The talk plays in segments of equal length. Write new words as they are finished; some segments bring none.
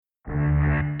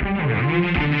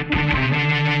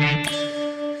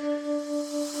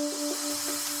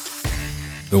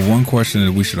The one question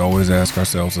that we should always ask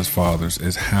ourselves as fathers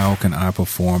is, how can I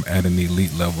perform at an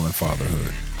elite level in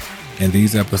fatherhood? In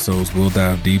these episodes, we'll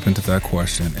dive deep into that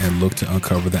question and look to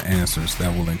uncover the answers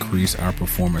that will increase our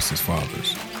performance as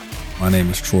fathers. My name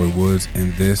is Troy Woods,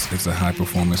 and this is the High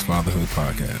Performance Fatherhood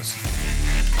Podcast.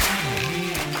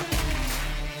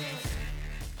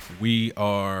 We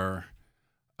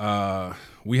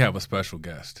have a special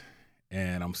guest,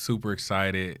 and I'm super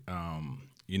excited.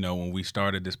 When we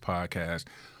started this podcast,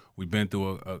 we've been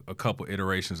through a couple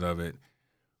iterations of it,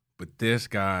 but this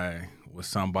guy was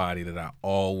somebody that I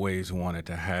always wanted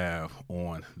to have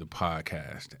on the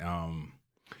podcast.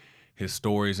 His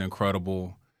story is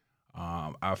incredible.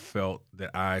 I felt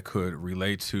that I could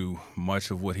relate to much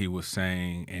of what he was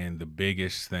saying, and the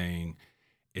biggest thing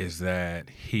is that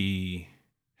he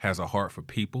has a heart for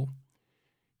people.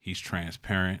 He's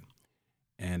transparent,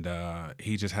 and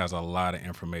he just has a lot of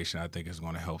information I think is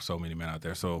going to help so many men out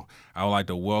there. So I would like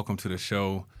to welcome to the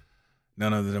show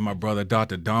none other than my brother,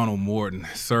 Dr. Donald Morton.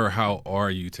 Sir, how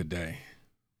are you today?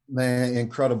 Man,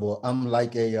 incredible. I'm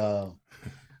like a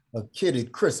kid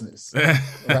at Christmas,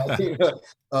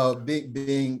 right?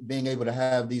 Being able to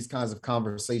have these kinds of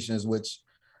conversations, which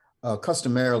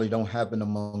customarily don't happen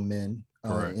among men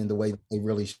in the way they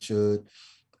really should.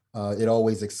 It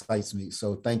always excites me.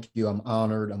 So thank you. I'm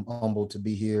honored. I'm humbled to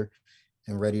be here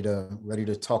and ready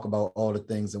to talk about all the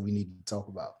things that we need to talk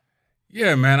about.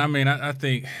 Yeah, man. I mean, I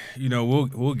think,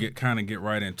 we'll get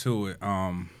right into it.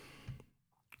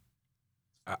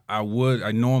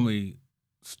 I normally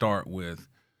start with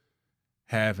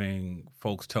having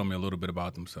folks tell me a little bit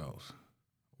about themselves.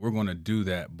 We're going to do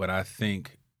that, but I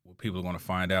think what people are going to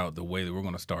find out, the way that we're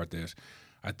going to start this,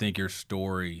 I think your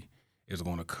story is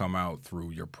going to come out through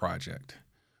your project.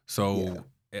 So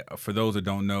For those that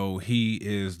don't know, he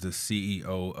is the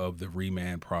CEO of the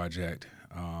Reman Project.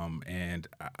 And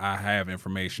I have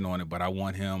information on it, but I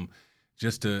want him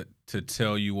just to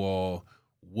tell you all,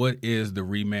 what is the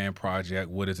Reman Project?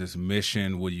 What is its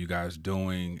mission? What are you guys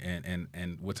doing?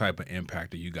 And what type of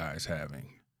impact are you guys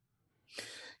having?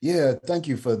 Yeah, thank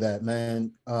you for that,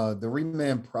 man. The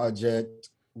Reman Project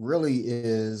really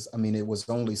is, it was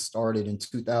only started in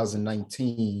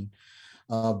 2019,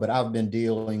 but I've been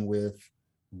dealing with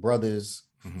brothers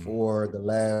for the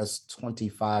last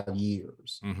 25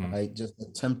 years, right? Just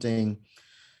attempting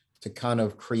to kind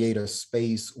of create a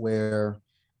space where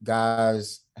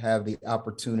guys have the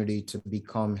opportunity to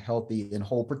become healthy and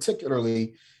whole,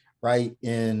 particularly right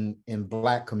in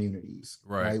Black communities,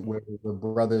 right? Where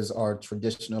brothers are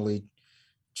traditionally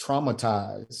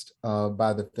traumatized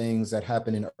by the things that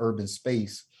happen in urban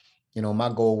space.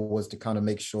 My goal was to kind of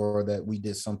make sure that we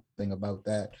did something about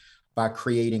that by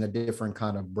creating a different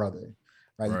kind of brother,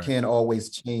 right? You can't always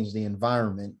change the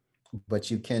environment, but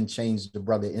you can change the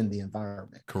brother in the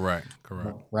environment. Correct.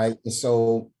 Right. And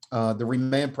so the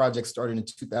Reman Project started in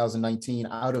 2019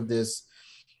 out of this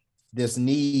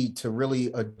need to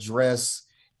really address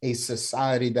a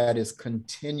society that is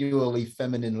continually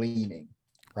feminine leaning.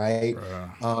 Right.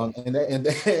 And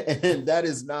that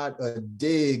is not a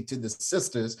dig to the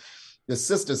sisters. The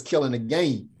sisters killing the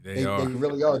game. They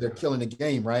really are. They're killing the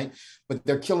game, right? But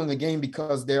they're killing the game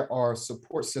because there are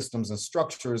support systems and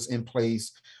structures in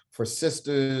place for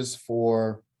sisters,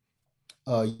 for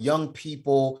young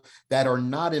people that are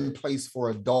not in place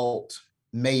for adult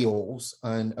males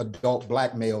and adult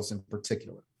Black males in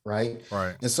particular. Right.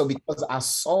 And so because I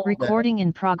saw recording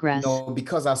in progress,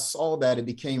 because I saw that, it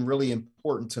became really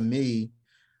important to me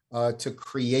to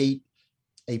create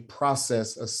a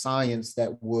process, a science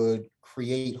that would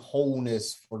create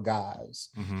wholeness for guys.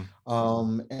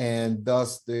 And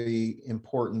thus the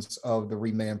importance of the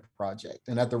Reman Project.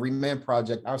 And at the Reman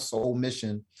Project, our sole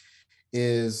mission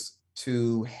is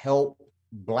to help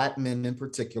Black men in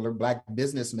particular, Black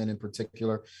businessmen in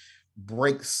particular,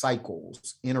 break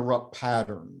cycles, interrupt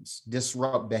patterns,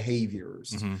 disrupt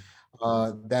behaviors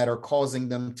that are causing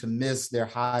them to miss their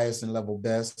highest and level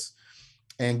best,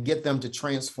 and get them to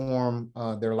transform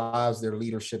their lives, their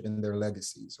leadership, and their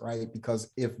legacies, right?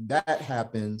 Because if that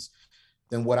happens,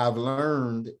 then what I've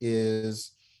learned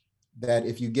is that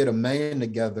if you get a man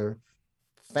together,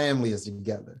 family is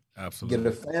together. Absolutely. Get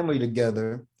a family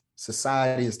together,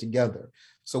 society is together.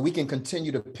 So we can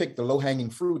continue to pick the low-hanging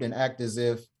fruit and act as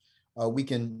if we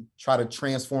can try to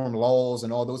transform laws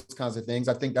and all those kinds of things.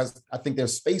 I think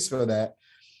there's space for that,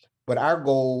 but our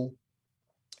goal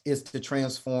is to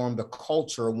transform the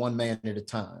culture one man at a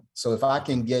time. So if I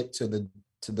can get to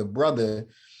the brother,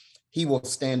 he will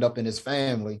stand up in his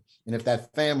family, and if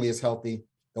that family is healthy,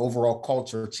 the overall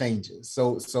culture changes.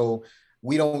 So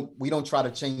we don't try to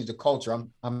change the culture.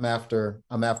 I'm after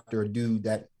a dude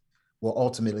that will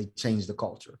ultimately change the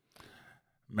culture.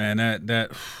 Man,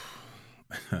 that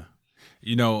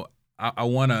you know, I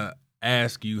want to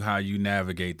ask you how you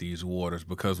navigate these waters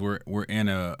because we're in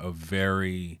a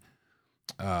very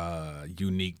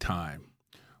unique time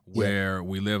Yeah. where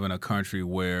we live in a country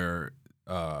where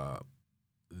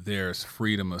there's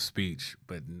freedom of speech,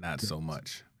 but not so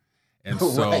much. And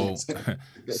Right. so,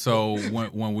 so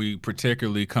when we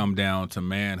particularly come down to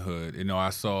manhood, you know, I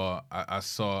saw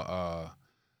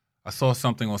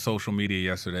something on social media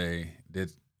yesterday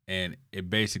and it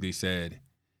basically said,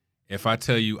 if I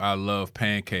tell you I love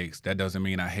pancakes, that doesn't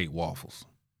mean I hate waffles.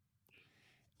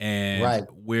 And Right.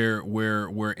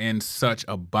 we're in such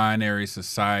a binary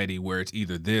society where it's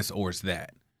either this or it's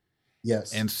that.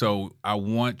 Yes. And so I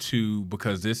want to,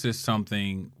 because this is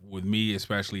something with me,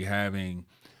 especially having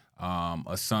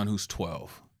a son who's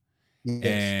 12 Yes.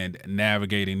 and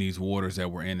navigating these waters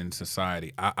that we're in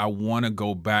society. I want to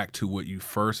go back to what you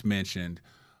first mentioned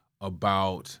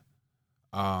about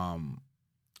um,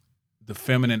 the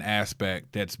feminine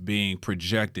aspect that's being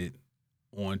projected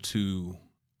onto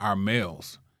our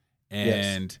males Yes.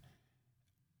 and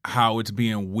how it's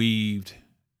being weaved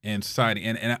in society.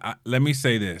 Let me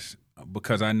say this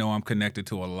because I know I'm connected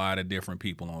to a lot of different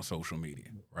people on social media,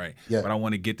 right? Yeah. But I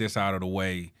want to get this out of the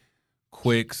way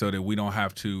quick so that we don't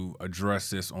have to address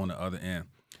this on the other end.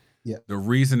 Yeah. The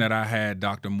reason that I had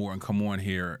Dr. Morton come on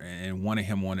here and wanted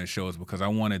him on the show is because I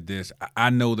wanted this. I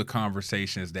know the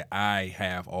conversations that I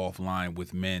have offline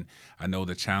with men. I know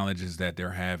the challenges that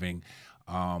they're having.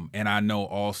 And I know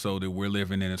also that we're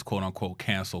living in this quote unquote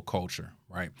cancel culture,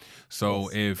 right? So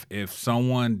Yes. if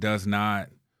someone does not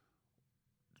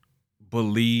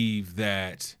believe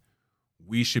that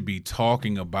we should be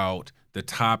talking about the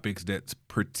topics that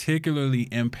particularly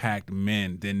impact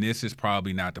men, then this is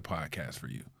probably not the podcast for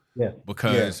you Yeah. Yeah.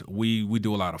 because we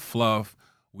do a lot of fluff,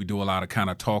 we do a lot of kind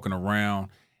of talking around,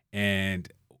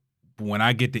 and when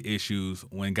I get the issues,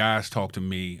 when guys talk to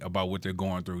me about what they're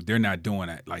going through, they're not doing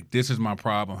that. Like, this is my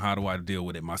problem. How do I deal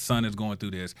with it? My son is going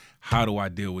through this. How do I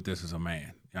deal with this as a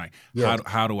man? Like, Yes.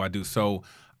 how do I do? So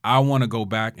I want to go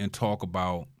back and talk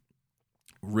about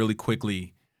really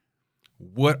quickly,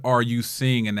 what are you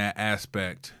seeing in that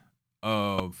aspect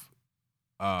of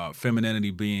femininity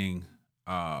being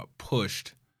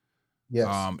pushed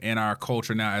Yes. in our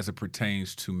culture now as it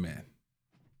pertains to men?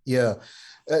 Yeah.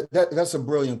 That's a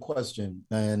brilliant question.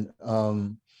 And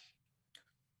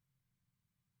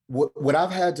what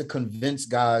I've had to convince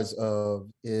guys of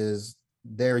is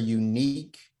their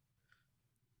unique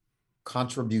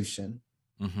contribution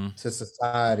Mm-hmm. to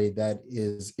society that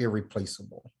is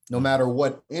irreplaceable. No matter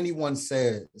what anyone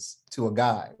says to a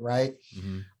guy, right?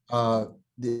 Mm-hmm. Uh,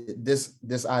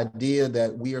 this idea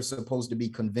that we are supposed to be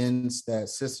convinced that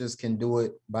sisters can do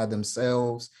it by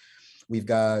themselves. We've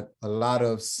got a lot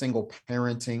of single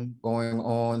parenting going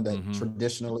on that Mm-hmm.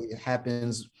 traditionally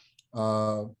happens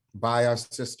by our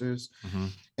sisters. Mm-hmm.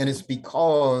 And it's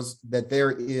because that there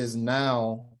is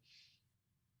now,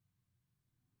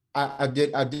 I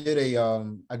did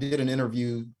an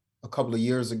interview a couple of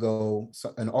years ago.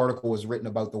 So an article was written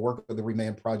about the work of the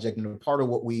Remand Project, and a part of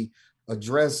what we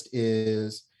addressed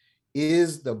is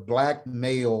the Black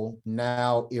male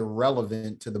now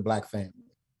irrelevant to the Black family?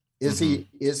 Is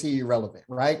he irrelevant,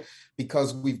 right?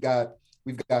 Because we've got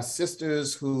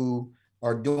sisters who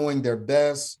are doing their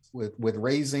best with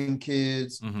raising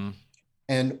kids. Mm-hmm.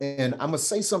 And I'm gonna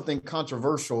say something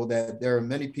controversial that there are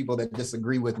many people that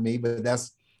disagree with me, but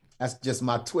that's just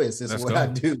my twist. It's Let's what go. I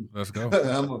do. Let's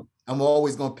go. I'm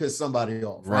always gonna piss somebody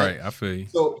off, right? Right. I feel you.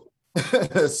 So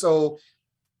so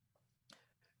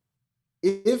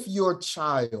if your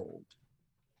child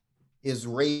is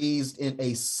raised in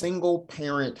a single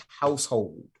parent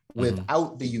household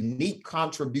without the unique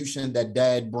contribution that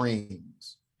dad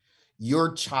brings,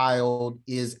 your child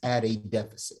is at a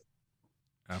deficit.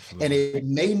 Absolutely. And it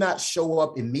may not show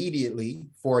up immediately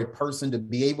for a person to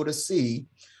be able to see,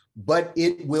 but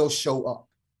it will show up,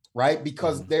 right?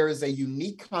 Because there is a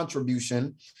unique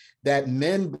contribution that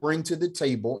men bring to the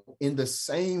table in the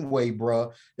same way,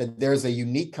 bruh, that there's a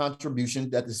unique contribution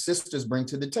that the sisters bring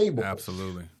to the table.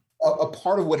 Absolutely. A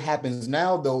part of what happens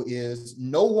now, though, is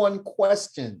no one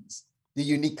questions the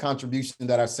unique contribution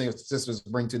that our sisters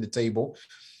bring to the table,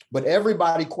 but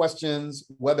everybody questions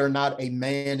whether or not a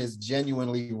man is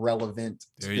genuinely relevant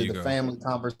to the family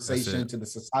conversation, to the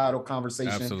societal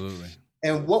conversation. Absolutely.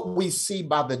 And what we see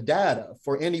by the data,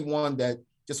 for anyone that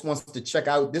just wants to check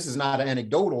out, this is not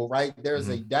anecdotal, right? There's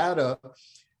a data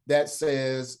that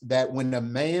says that when a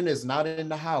man is not in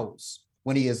the house,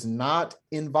 when he is not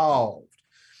involved,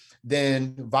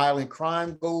 then violent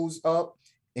crime goes up,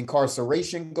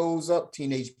 incarceration goes up,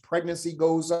 teenage pregnancy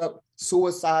goes up,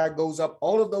 suicide goes up,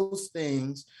 all of those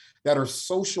things that are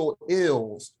social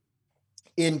ills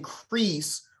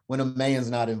increase when a man's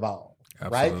not involved,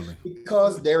 Absolutely. right?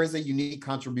 Because there is a unique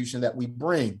contribution that we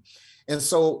bring. And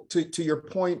so to your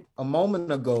point a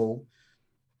moment ago,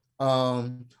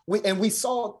 we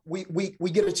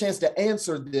get a chance to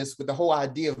answer this with the whole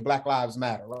idea of Black Lives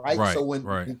Matter, right? So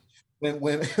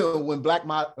when Black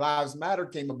Lives Matter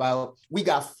came about, we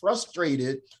got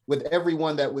frustrated with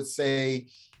everyone that would say,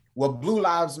 well, Blue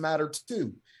Lives Matter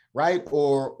too, right?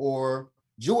 Or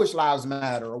Jewish lives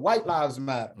matter, or white lives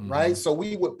matter, right? So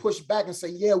we would push back and say,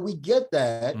 yeah, we get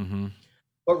that.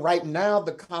 But right now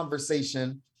the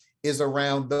conversation is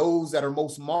around those that are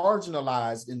most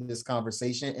marginalized in this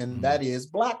conversation, and that is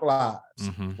Black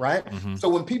lives, right? So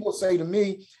when people say to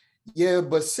me, yeah,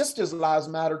 but sisters' lives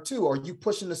matter too, are you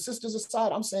pushing the sisters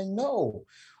aside? I'm saying no,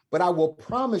 but I will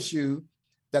promise you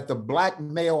that the Black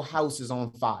male house is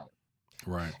on fire.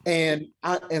 Right. And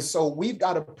so we've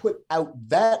got to put out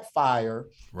that fire,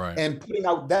 right. And putting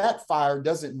out that fire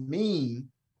doesn't mean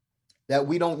that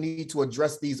we don't need to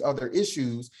address these other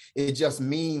issues. It just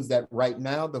means that right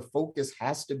now the focus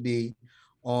has to be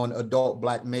on adult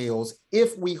Black males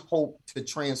if we hope to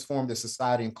transform the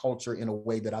society and culture in a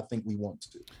way that I think we want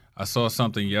to. I saw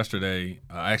something yesterday,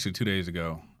 actually 2 days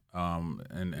ago,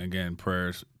 and again,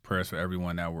 prayers for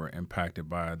everyone that were impacted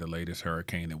by the latest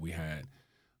hurricane that we had.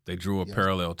 They drew a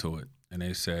parallel to it, and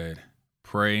they said,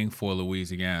 praying for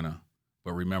Louisiana,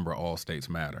 but remember all states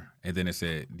matter. And then it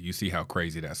said, you see how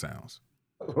crazy that sounds.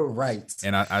 Right.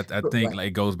 And I think like,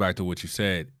 it goes back to what you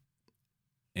said.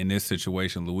 In this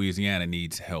situation, Louisiana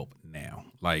needs help now.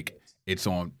 Like it's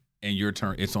on, in your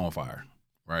turn, it's on fire,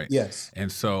 right? Yes.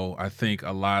 And so I think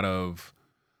a lot of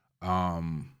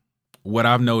what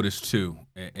I've noticed too,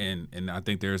 and I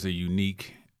think there's a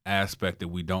unique aspect that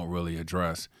we don't really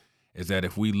address, is that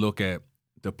if we look at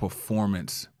the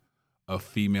performance of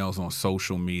females on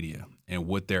social media and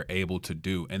what they're able to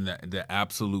do and the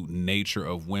absolute nature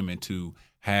of women to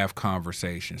have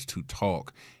conversations, to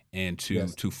talk, and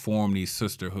to form these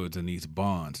sisterhoods and these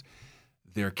bonds,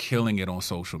 they're killing it on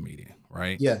social media,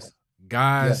 right? Yes.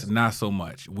 Guys, not so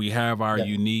much. We have our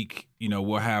unique,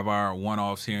 we'll have our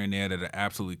one-offs here and there that are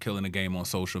absolutely killing the game on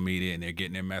social media and they're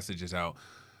getting their messages out.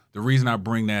 The reason I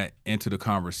bring that into the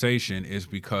conversation is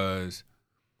because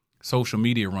social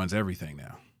media runs everything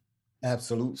now.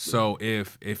 Absolutely. So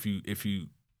if you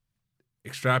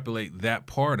extrapolate that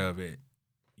part of it,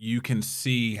 you can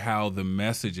see how the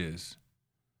messages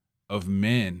of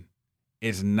men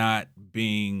is not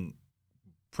being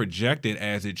projected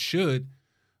as it should,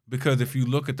 because if you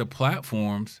look at the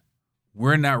platforms,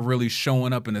 we're not really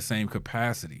showing up in the same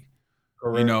capacity.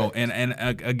 Correct. And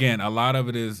again, a lot of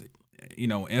it is,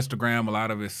 Instagram, a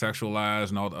lot of it is sexualized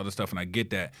and all the other stuff, and I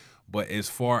get that. But as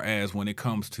far as when it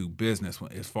comes to business,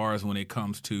 as far as when it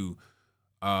comes to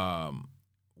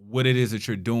what it is that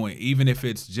you're doing, even if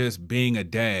it's just being a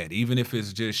dad, even if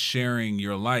it's just sharing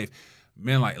your life,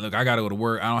 men like, look, I got to go to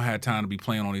work. I don't have time to be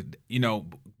playing on it,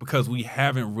 because we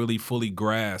haven't really fully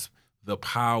grasped the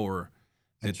power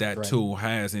that tool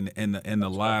has in the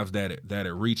lives that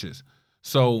it reaches.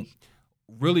 So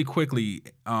really quickly,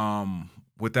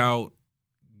 without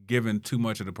giving too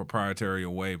much of the proprietary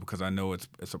away, because I know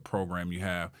it's a program you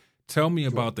have, tell me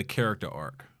about the character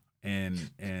arc and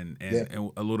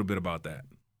a little bit about that.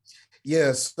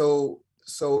 Yeah. So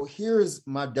here's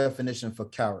my definition for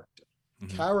character.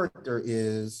 Mm-hmm. Character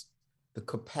is the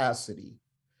capacity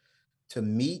to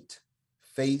meet,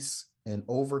 face, and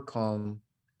overcome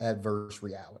adverse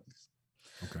realities.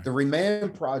 Okay. The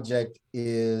Remand Project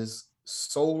is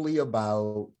solely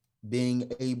about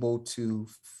being able to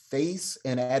face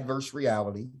an adverse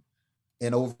reality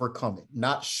and overcome it,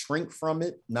 not shrink from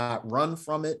it, not run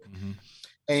from it. Mm-hmm.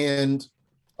 And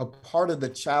a part of the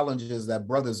challenges that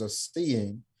brothers are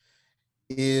seeing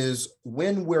is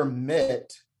when we're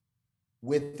met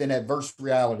with an adverse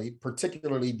reality,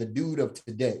 particularly the dude of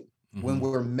today, mm-hmm. when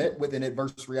we're met with an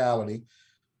adverse reality,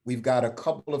 we've got a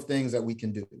couple of things that we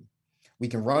can do. We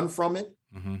can run from it.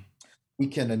 Mm-hmm. We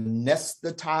can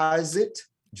anesthetize it,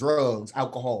 drugs,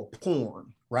 alcohol,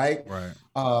 porn, right? Right.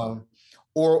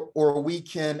 Or we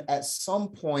can at some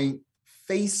point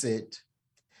face it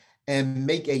and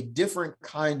make a different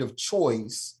kind of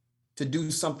choice to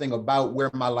do something about where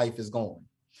my life is going.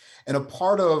 And a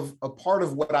part of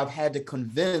what I've had to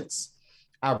convince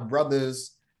our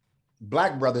brothers,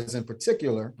 Black brothers in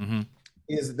particular, mm-hmm.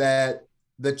 is that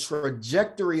the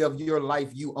trajectory of your life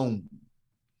you own.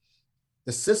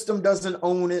 The system doesn't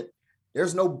own it.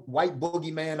 There's no white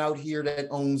boogeyman out here that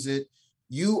owns it.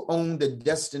 You own the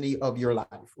destiny of your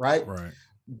life, right? Right.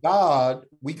 God,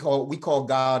 we call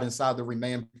God inside the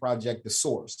Remand Project the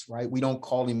source, right? We don't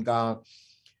call him God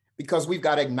because we've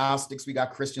got agnostics, we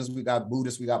got Christians, we got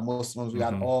Buddhists, we got Muslims, we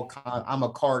got all kind. I'm a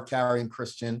card carrying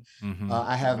Christian.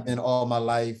 I have been all my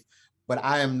life, but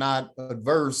I am not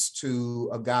adverse to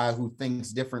a guy who thinks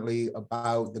differently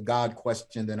about the God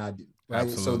question than I do, right?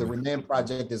 So the Absolutely. Remand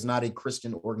Project is not a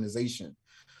Christian organization.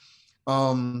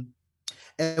 Um,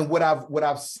 and what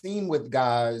I've seen with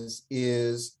guys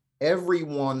is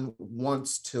everyone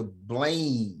wants to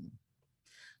blame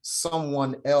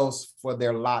someone else for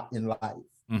their lot in life.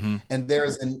 And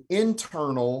there's an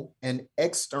internal and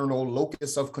external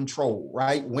locus of control,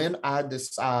 right? When I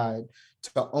decide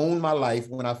to own my life,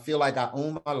 when I feel like I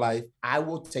own my life, I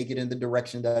will take it in the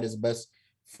direction that is best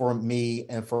for me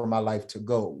and for my life to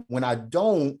go. When I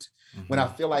don't, when I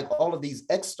feel like all of these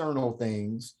external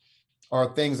things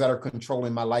are things that are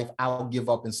controlling my life, I'll give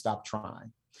up and stop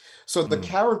trying. So the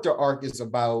character arc is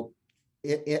about,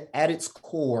 at its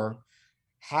core,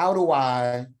 how do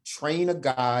I train a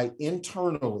guy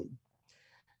internally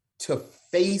to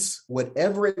face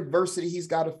whatever adversity he's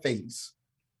got to face,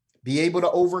 be able to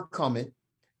overcome it,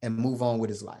 and move on with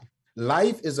his life.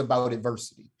 Life is about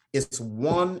adversity. It's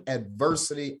one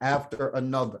adversity after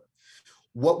another.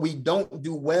 What we don't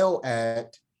do well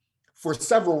at, for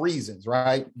several reasons,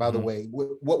 right? By the way,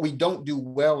 what we don't do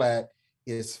well at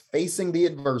is facing the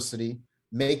adversity,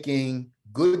 making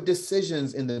good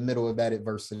decisions in the middle of that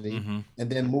adversity, and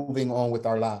then moving on with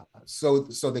our lives. So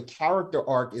the character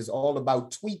arc is all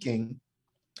about tweaking,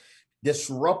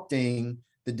 disrupting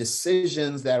the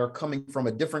decisions that are coming from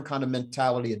a different kind of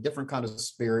mentality, a different kind of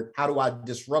spirit. How do I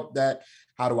disrupt that?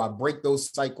 How do I break those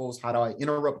cycles? How do I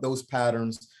interrupt those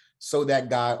patterns so that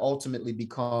guy ultimately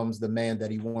becomes the man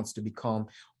that he wants to become?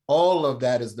 All of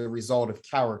that is the result of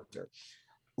character.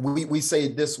 We say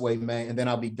it this way, man, and then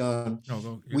I'll be done.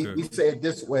 We say it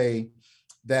this way,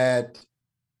 that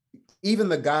even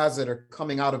the guys that are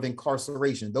coming out of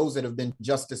incarceration, those that have been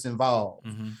justice involved,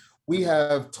 we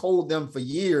have told them for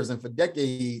years and for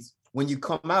decades, when you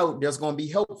come out, there's going to be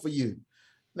help for you.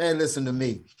 Man, listen to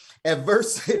me.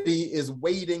 Adversity is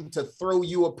waiting to throw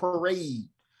you a parade.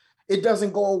 It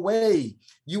doesn't go away.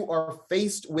 You are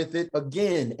faced with it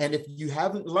again. And if you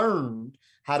haven't learned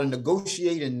how to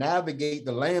negotiate and navigate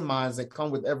the landmines that come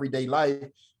with everyday life,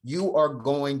 you are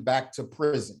going back to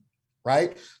prison,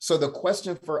 right? So the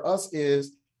question for us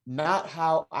is not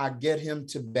how I get him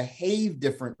to behave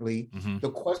differently. The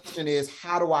question is,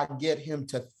 how do I get him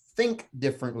to think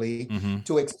differently,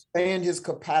 to expand his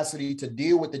capacity to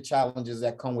deal with the challenges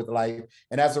that come with life?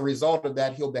 And as a result of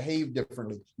that, he'll behave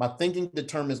differently. My thinking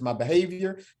determines my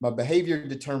behavior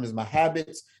determines my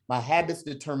habits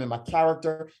determine my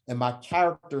character, and my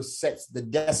character sets the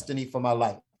destiny for my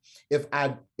life. If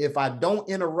I don't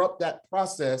interrupt that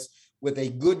process with a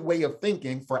good way of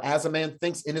thinking, for as a man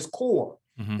thinks in his core,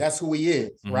 that's who he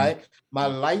is, right? My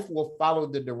life will follow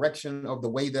the direction of the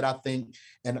way that I think.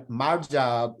 And my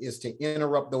job is to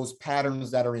interrupt those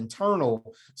patterns that are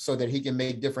internal so that he can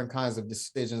make different kinds of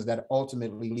decisions that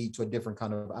ultimately lead to a different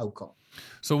kind of outcome.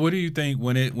 So what do you think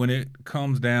when it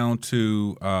comes down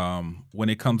to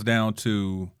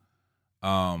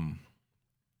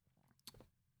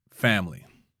family,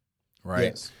 right?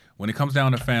 Yes. When it comes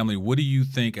down to family, what do you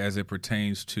think as it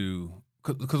pertains to,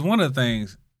 because one of the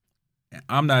things,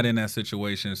 I'm not in that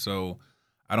situation, so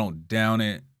I don't down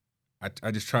it.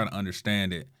 I just try to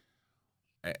understand it.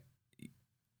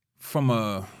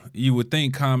 From you would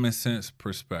think, common sense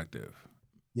perspective.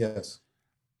 Yes.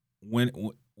 With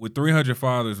 300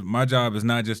 Fathers, my job is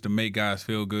not just to make guys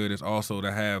feel good, it's also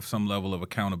to have some level of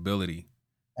accountability.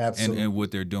 Absolutely. And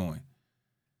what they're doing.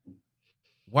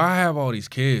 Why have all these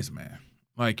kids, man?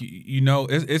 Like,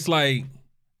 it's like,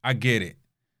 I get it.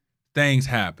 Things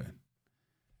happen.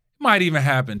 Might even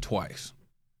happen twice.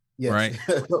 Yes. Right?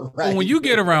 Right. But when you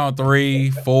get around 3,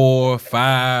 4,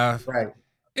 5, right,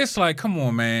 it's like, come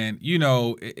on, man.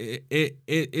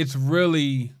 It's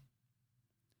really,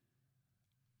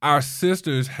 our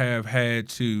sisters have had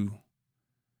to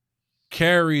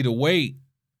carry the weight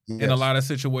in a lot of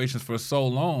situations for so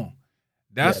long.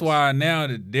 That's why now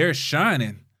that they're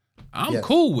shining, I'm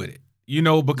cool with it.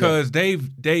 Because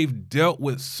they've dealt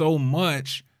with so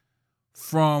much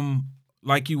from,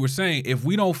 like you were saying, if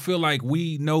we don't feel like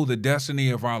we know the destiny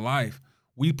of our life,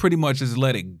 we pretty much just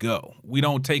let it go. We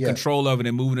don't take control of it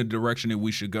and move in the direction that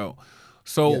we should go.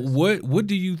 So what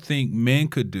do you think men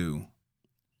could do,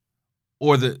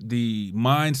 or the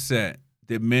mindset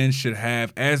that men should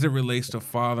have as it relates to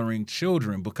fathering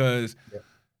children? Because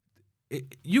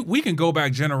we can go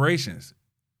back generations.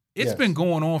 It's been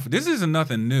going on. This isn't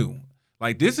nothing new.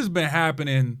 Like, this has been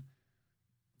happening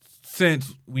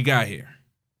since we got here.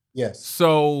 Yes.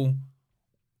 So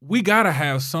we got to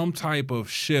have some type of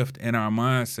shift in our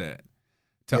mindset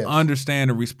to understand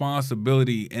the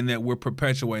responsibility and that we're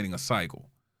perpetuating a cycle.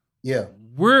 Yeah.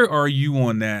 Where are you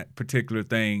on that particular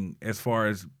thing as far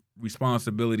as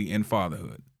responsibility in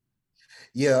fatherhood?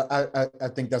 Yeah, I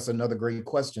think that's another great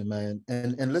question, man.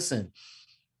 And listen,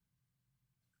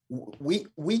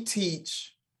 we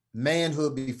teach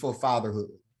manhood before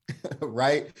fatherhood,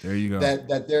 right? There you go.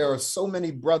 That there are so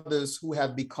many brothers who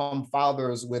have become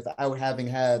fathers without having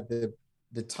had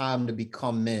the time to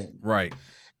become men. Right.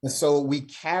 And so we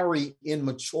carry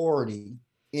immaturity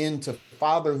into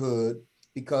fatherhood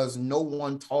because no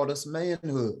one taught us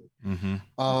manhood.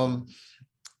 Mm-hmm.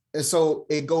 And so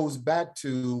it goes back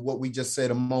to what we just said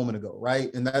a moment ago,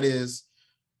 right? And that is,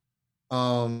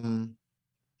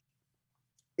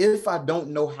 if I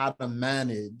don't know how to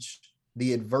manage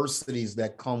the adversities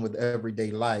that come with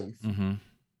everyday life, mm-hmm.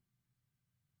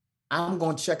 I'm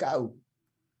going to check out.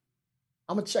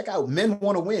 I'm going to check out. Men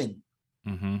want to win.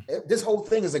 Mm-hmm. This whole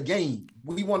thing is a game.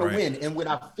 We want to win. And when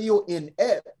I feel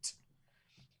inept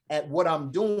at what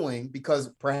I'm doing, because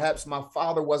perhaps my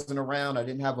father wasn't around, I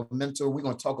didn't have a mentor. We're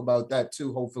going to talk about that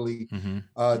too, hopefully.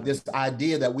 Mm-hmm. This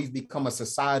idea that we've become a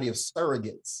society of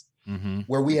surrogates, mm-hmm.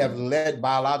 where we have let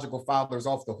biological fathers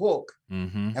off the hook.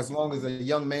 Mm-hmm. As long as a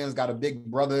young man's got a big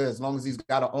brother, as long as he's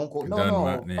got an uncle.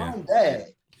 Find dad.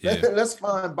 Yeah. Let's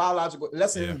find biological,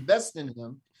 let's invest in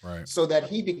him. Right. So that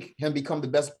he can become the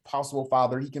best possible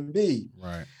father he can be.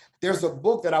 Right. There's a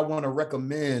book that I want to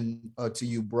recommend to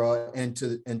you, bro, and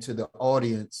to the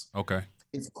audience. Okay.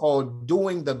 It's called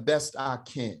Doing the Best I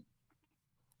Can.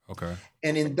 Okay.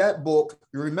 And in that book,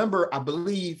 you remember, I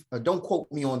believe, don't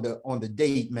quote me on the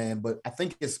date, man, but I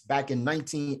think it's back in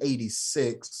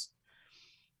 1986.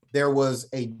 There was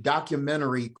a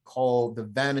documentary called The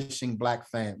Vanishing Black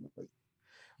Family.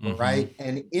 Mm-hmm. Right.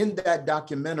 And in that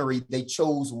documentary, they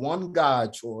chose one guy,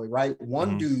 Troy, right?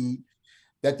 One dude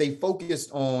that they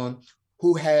focused on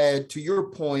who had, to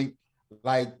your point,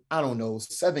 like, I don't know,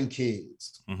 7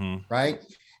 kids. Right.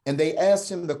 And they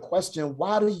asked him the question,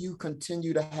 why do you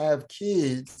continue to have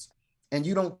kids and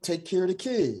you don't take care of the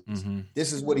kids?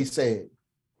 This is what he said.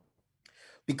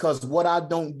 Because what I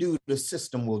don't do, the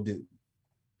system will do.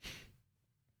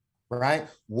 Right?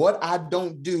 What I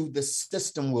don't do, the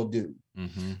system will do.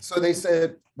 So they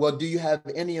said, well, do you have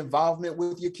any involvement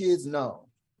with your kids? No.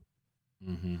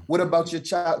 What about your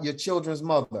children's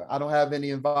mother? I don't have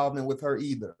any involvement with her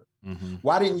either.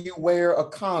 Why didn't you wear a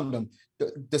condom?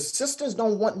 The sisters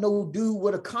don't want no dude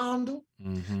with a condom.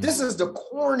 This is the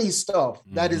corny stuff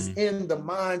that is in the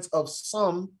minds of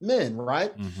some men,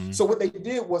 right? So what they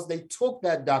did was they took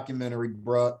that documentary,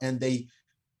 bruh, and they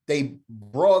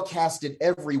broadcast it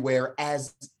everywhere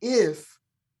as if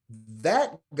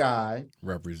that guy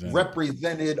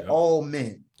represented all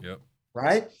men.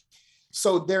 Right?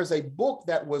 So there's a book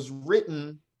that was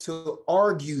written to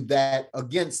argue that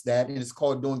against that, and it's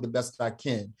called Doing the Best I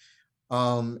Can.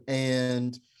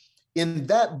 And in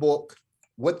that book,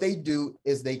 what they do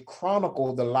is they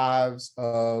chronicle the lives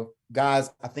of guys,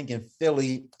 I think in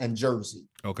Philly and Jersey.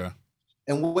 Okay.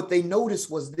 And what they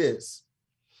noticed was this,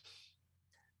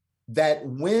 that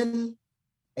when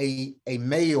a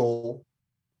male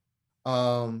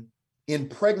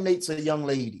impregnates a young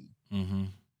lady,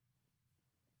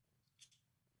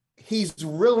 he's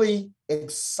really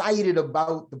excited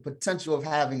about the potential of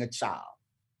having a child,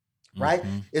 right?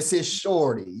 It's his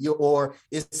shorty, or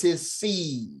it's his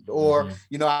seed, or,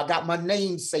 I got my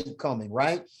namesake coming,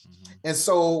 right? And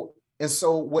so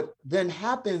what then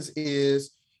happens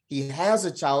is he has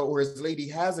a child, or his lady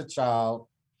has a child,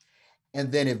 and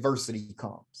then adversity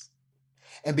comes.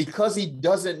 And because he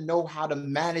doesn't know how to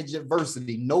manage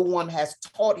adversity, no one has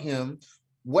taught him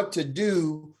what to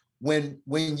do when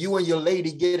you and your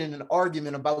lady get in an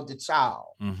argument about the child.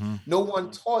 No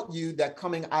one taught you that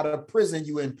coming out of prison,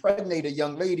 you impregnate a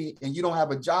young lady and you don't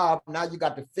have a job. Now you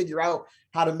got to figure out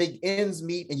how to make ends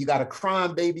meet, and you got a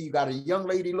crying baby. You got a young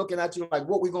lady looking at you like,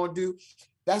 what we going to do?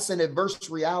 That's an adverse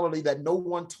reality that no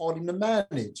one taught him to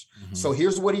manage. So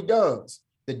here's what he does.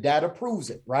 The data proves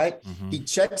it, right? He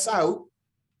checks out,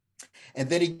 and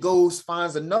then he goes,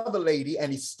 finds another lady,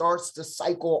 and he starts the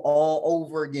cycle all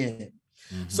over again.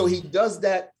 So he does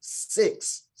that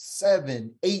 6,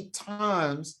 7, 8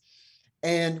 times.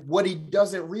 And what he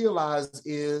doesn't realize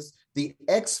is the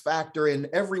X factor in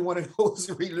every one of those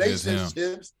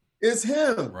relationships is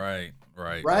him. Right.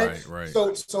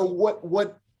 So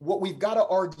what we've got to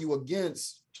argue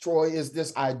against, Troy, is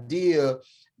this idea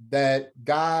that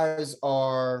guys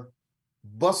are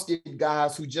busted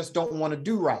guys who just don't want to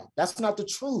do right. That's not the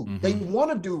truth. They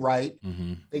want to do right.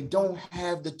 They don't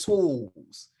have the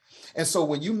tools. And so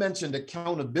when you mentioned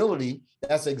accountability,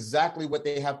 that's exactly what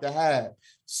they have to have.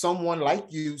 Someone like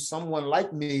you, someone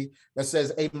like me that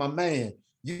says, hey, my man,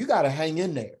 you got to hang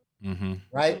in there,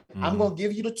 right? I'm going to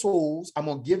give you the tools. I'm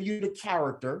going to give you the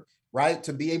character, right?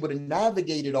 To be able to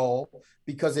navigate it all,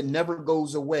 because it never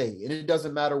goes away. And it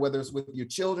doesn't matter whether it's with your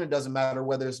children, it doesn't matter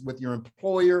whether it's with your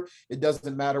employer, it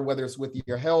doesn't matter whether it's with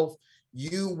your health.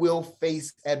 You will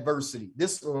face adversity.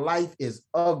 This life is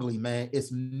ugly, man. It's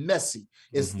messy.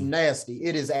 It's nasty.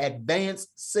 It is advanced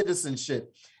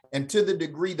citizenship. And to the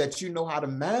degree that you know how to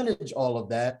manage all of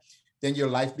that, then your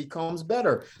life becomes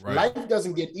better. Right. Life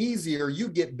doesn't get easier. You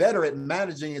get better at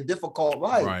managing a difficult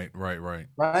life.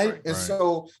 Right. And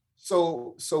so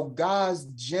guys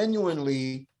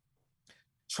genuinely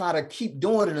try to keep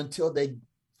doing it until they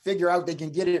figure out they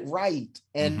can get it right.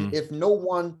 And if no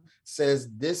one says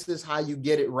this is how you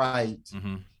get it right,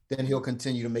 then he'll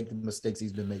continue to make the mistakes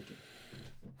he's been making.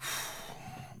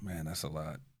 Man, that's a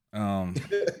lot.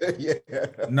 Yeah.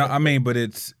 No, I mean, but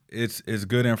it's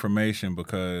good information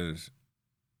because,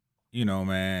 you know,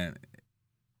 man,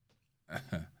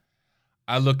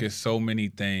 I look at so many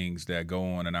things that go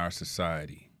on in our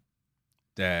society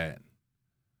that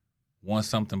once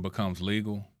something becomes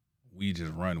legal, we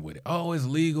just run with it. Oh, it's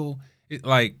legal. It,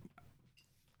 like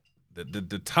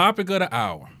the topic of the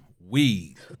hour,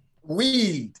 weed.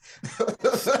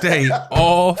 Stay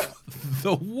off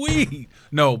the weed.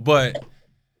 No, but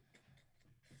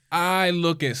I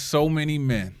look at so many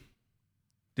men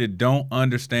that don't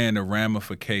understand the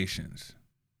ramifications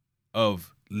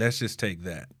of, let's just take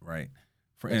that, right?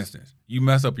 For instance, you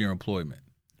mess up your employment,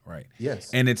 right? Yes.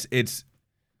 And it's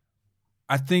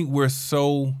I think we're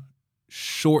so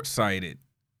short-sighted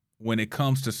when it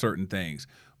comes to certain things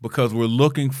because we're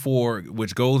looking for,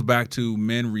 which goes back to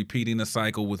men repeating the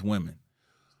cycle with women.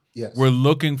 Yes. We're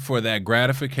looking for that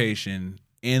gratification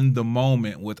in the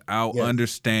moment without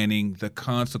understanding the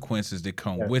consequences that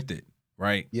come with it,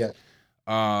 right? Yeah.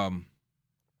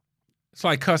 It's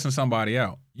like cussing somebody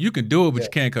out. You can do it, but you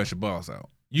can't cuss your boss out.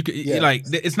 You can like,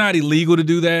 it's not illegal to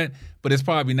do that, but it's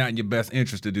probably not in your best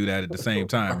interest to do that at the same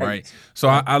time, right? So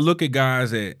I look at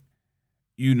guys that,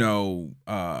 you know,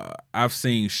 I've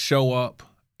seen show up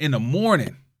in the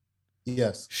morning.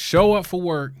 Yes. Show up for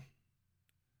work.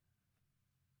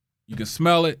 You can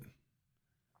smell it.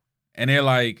 And they're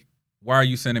like, why are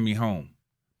you sending me home?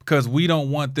 Because we don't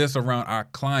want this around our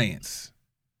clients.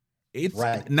 It's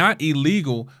not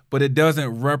illegal, but it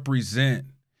doesn't represent.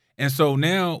 And so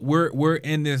now we're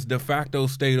in this de facto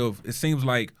state of, it seems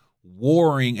like,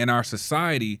 warring in our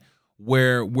society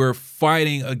where we're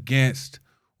fighting against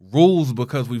rules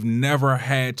because we've never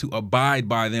had to abide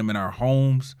by them in our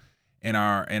homes, in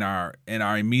our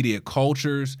immediate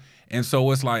cultures. And so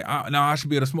it's like, no, I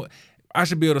should be able to smoke. I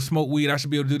should be able to smoke weed. I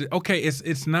should be able to do this. Okay,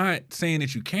 it's not saying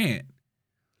that you can't.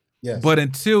 Yes. But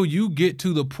until you get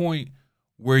to the point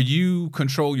where you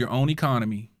control your own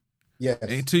economy,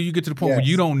 until you get to the point where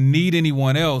you don't need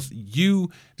anyone else,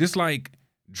 you, just like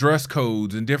dress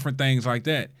codes and different things like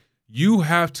that, you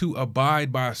have to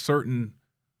abide by certain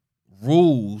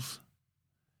rules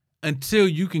until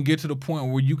you can get to the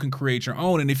point where you can create your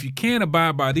own. And if you can't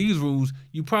abide by these rules,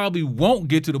 you probably won't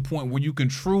get to the point where you can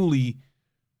truly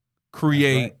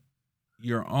create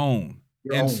your own.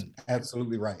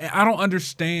 Absolutely right. And I don't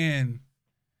understand.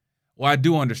 Well, I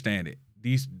do understand it.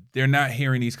 They're not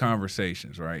hearing these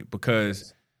conversations, right?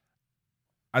 Because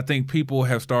I think people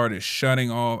have started shutting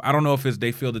off. I don't know if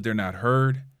they feel that they're not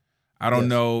heard. I don't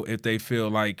know if they feel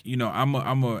like, you know, I'm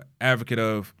a advocate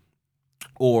of,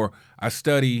 or I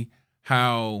study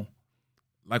how,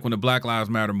 like when the Black Lives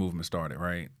Matter movement started,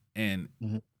 right? And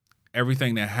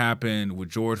everything that happened with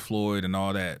George Floyd and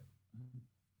all that,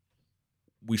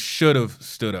 we should have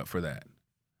stood up for that.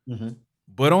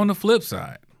 But on the flip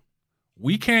side,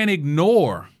 we can't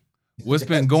ignore what's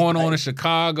been going on in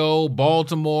Chicago,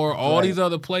 Baltimore, all these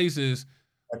other places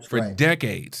for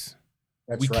decades.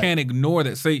 We can't ignore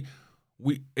that.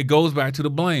 It goes back to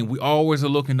the blame. We always are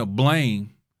looking to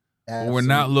blame, but we're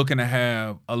not looking to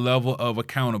have a level of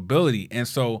accountability. And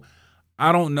so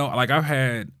I don't know. Like, I've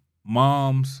had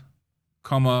moms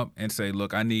come up and say,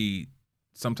 look, I need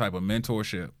some type of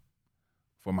mentorship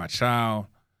for my child,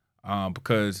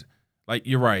 because, like,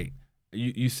 you're right.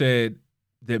 You said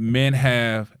that men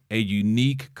have a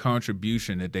unique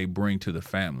contribution that they bring to the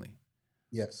family.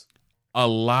 Yes. A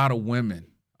lot of women,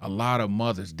 a lot of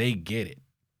mothers, they get it,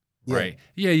 right?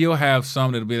 Yeah, you'll have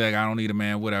some that'll be like, I don't need a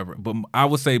man, whatever. But I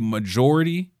would say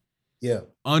majority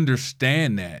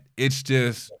understand that. It's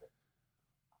just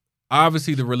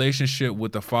obviously the relationship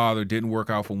with the father didn't work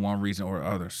out for one reason or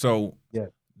other. So Yeah.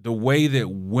 the way that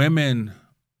women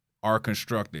are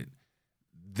constructed,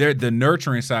 the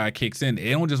nurturing side kicks in.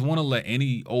 They don't just want to let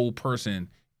any old person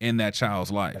in that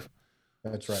child's life.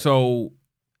 That's right. So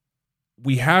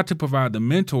we have to provide the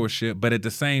mentorship, but at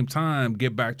the same time,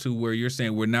 get back to where you're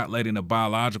saying we're not letting the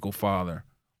biological father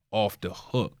off the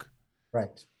hook.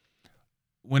 Right.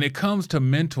 When it comes to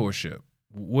mentorship,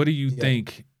 what do you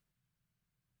think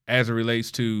as it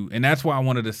relates to, and that's why I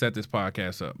wanted to set this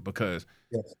podcast up, because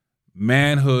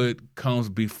manhood comes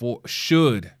before,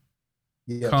 should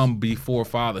come before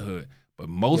fatherhood. But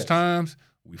most times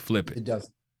we flip it. It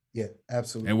does. Yeah,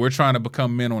 absolutely. And we're trying to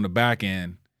become men on the back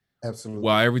end. Absolutely.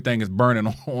 While everything is burning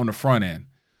on the front end.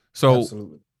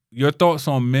 So your thoughts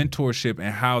on mentorship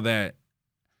and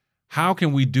how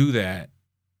can we do that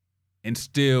and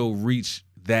still reach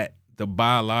the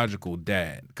biological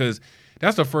dad? Because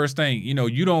that's the first thing,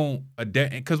 you don't,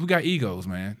 because we got egos,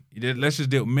 man. Let's just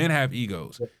deal, men have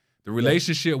egos. The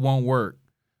relationship won't work,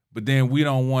 but then we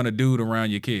don't want a dude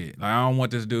around your kid. Like, I don't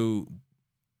want this dude,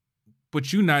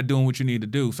 but you're not doing what you need to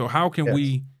do. So how can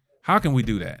we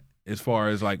do that? As far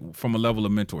as like from a level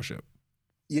of mentorship?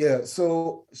 Yeah.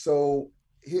 So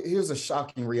here's a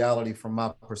shocking reality from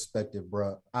my perspective,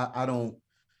 bro. I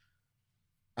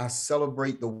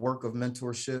celebrate the work of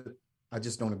mentorship. I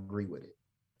just don't agree with it.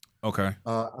 Okay.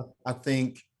 I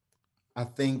think,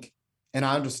 and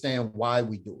I understand why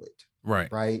we do it.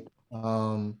 Right. Right.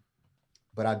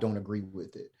 But I don't agree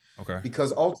with it. Okay.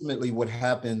 Because ultimately what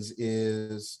happens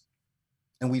is,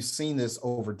 and we've seen this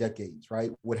over decades,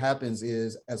 right? What happens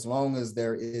is, as long as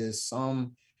there is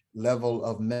some level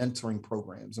of mentoring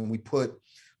programs, and we put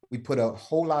a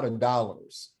whole lot of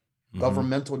dollars,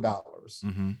 governmental dollars,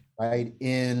 right,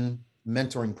 in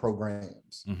mentoring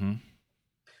programs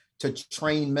to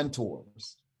train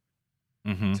mentors,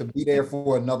 to be there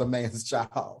for another man's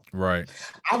child. Right.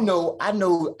 I know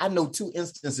two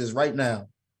instances right now.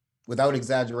 Without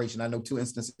exaggeration, I know two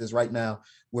instances right now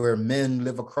where men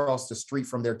live across the street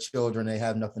from their children. They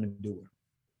have nothing to do with them.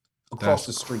 Across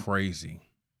the street. Crazy.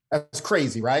 That's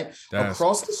crazy, right?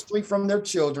 Across the street from their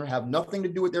children, have nothing to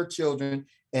do with their children,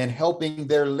 and helping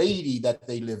their lady that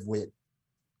they live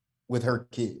with her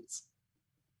kids.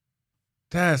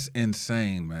 That's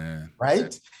insane, man.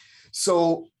 Right?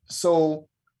 So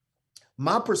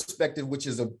my perspective, which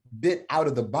is a bit out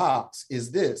of the box,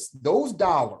 is this: those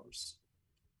dollars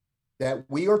that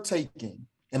we are taking,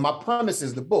 and my premise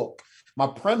is the book. My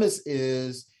premise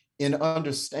is in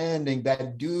understanding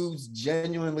that dudes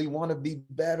genuinely want to be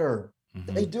better.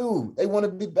 They do. They want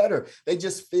to be better. They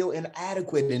just feel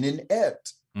inadequate and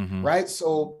inept, right?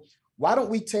 So why don't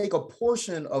we take a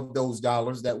portion of those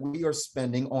dollars that we are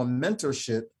spending on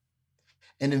mentorship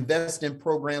and invest in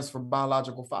programs for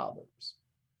biological fathers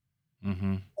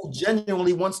who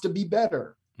genuinely wants to be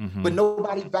better, but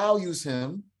nobody values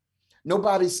him.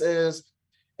 Nobody says,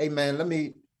 "Hey man, let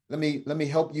me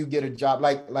help you get a job."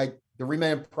 Like the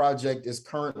Remand Project is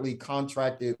currently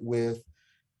contracted with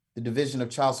the Division of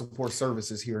Child Support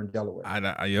Services here in Delaware.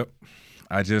 Yep.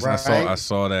 I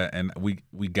saw that, and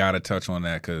we got to touch on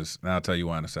that, because I'll tell you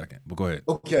why in a second. But go ahead.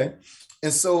 Okay.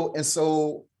 And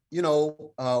so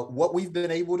what we've been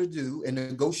able to do and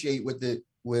negotiate with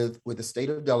the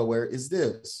state of Delaware is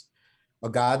this: a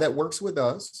guy that works with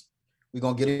us, we're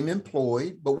going to get him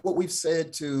employed. But what we've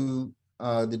said to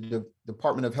the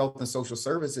Department of Health and Social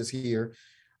Services here,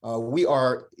 we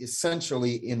are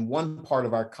essentially, in one part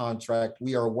of our contract,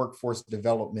 we are a workforce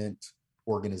development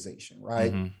organization,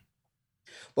 right?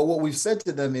 But what we've said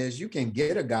to them is, you can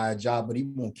get a guy a job, but he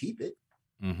won't keep it.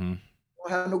 He won't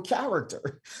have no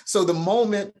character. So the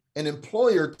moment an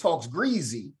employer talks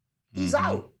greasy, he's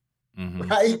out,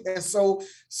 right? And so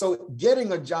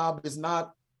getting a job is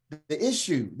not the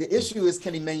issue. The issue is,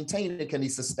 can he maintain it? Can he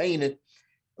sustain it?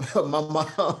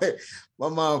 My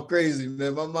mom crazy,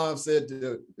 man. My mom said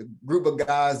to the group of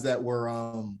guys that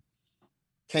were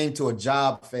came to a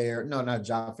job fair, no, not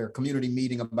job fair, community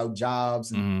meeting about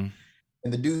jobs,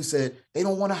 and the dude said, they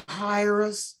don't want to hire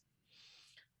us.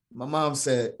 My mom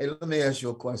said, "Hey, let me ask you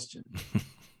a question."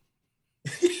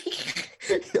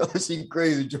 Yo, she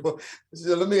crazy, Joe. She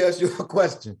said, "Let me ask you a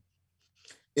question.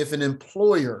 If an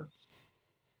employer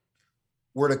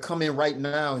were to come in right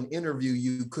now and interview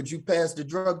you, could you pass the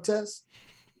drug test?"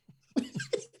 He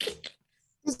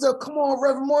said, "Come on,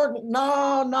 Reverend Morgan."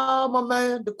 No, my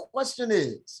man. The question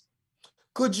is,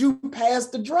 could you pass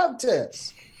the drug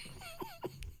test?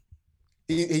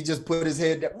 He just put his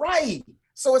head down. Right.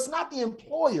 So it's not the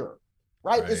employer,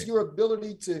 right? It's your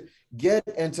ability to get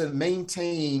and to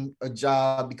maintain a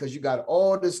job, because you got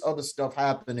all this other stuff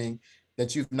happening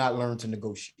that you've not learned to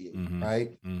negotiate, Mm-hmm.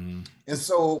 right? Mm-hmm. And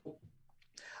so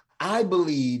I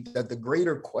believe that the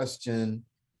greater question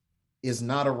is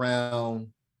not around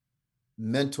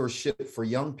mentorship for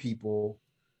young people.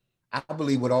 I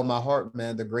believe with all my heart,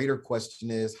 man, the greater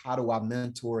question is, how do I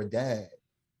mentor a dad?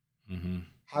 Mm-hmm.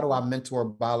 How do I mentor a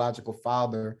biological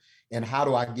father? And how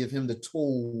do I give him the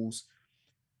tools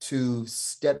to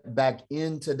step back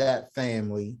into that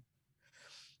family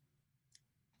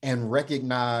and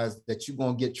recognize that you're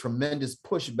going to get tremendous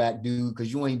pushback, dude,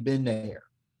 because you ain't been there.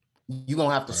 You're going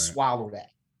to have to swallow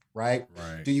that, right?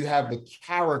 Do you have the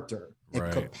character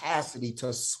and capacity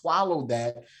to swallow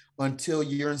that until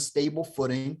you're in stable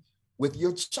footing with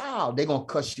your child? They're going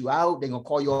to cuss you out. They're going to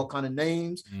call you all kind of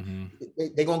names. Mm-hmm.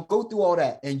 They're going to go through all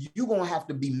that. And you're going to have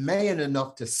to be man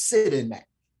enough to sit in that,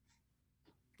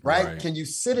 right? Can you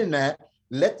sit in that?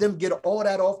 Let them get all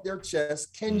that off their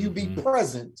chest. Can you be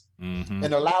present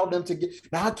and allow them to get,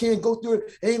 now I can't go through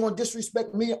it. They ain't gonna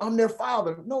disrespect me. I'm their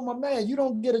father. No, my man, you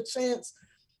don't get a chance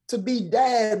to be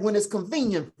dad when it's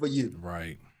convenient for you.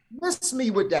 Right. Miss me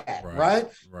with that, right?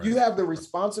 You have the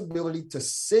responsibility to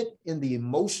sit in the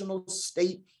emotional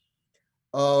state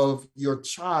of your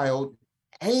child.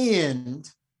 And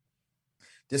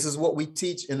this is what we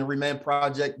teach in the Remand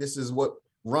Project. This is what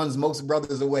runs most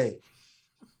brothers away.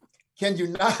 Can you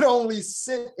not only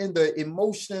sit in the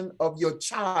emotion of your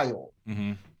child,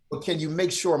 but can you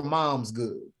make sure mom's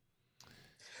good?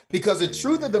 Because the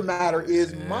truth of the matter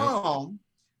is mom,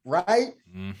 right?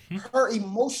 Her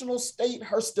emotional state,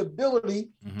 her stability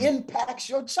impacts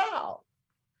your child.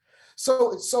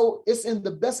 So it's in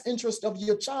the best interest of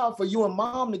your child for you and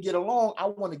mom to get along. I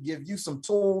want to give you some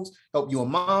tools, help you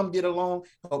and mom get along,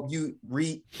 help you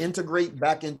reintegrate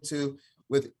back into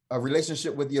with a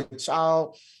relationship with your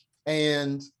child.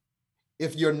 And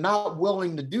if you're not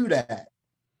willing to do that,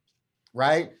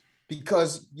 right?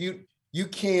 Because you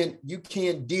can't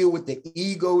deal with the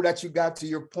ego that you got, to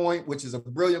your point, which is a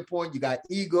brilliant point. You got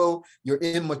ego, you're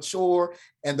immature.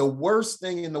 And the worst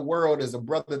thing in the world is a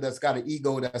brother that's got an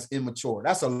ego that's immature.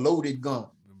 That's a loaded gun.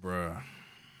 Bruh.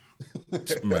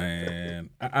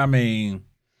 Man. I mean,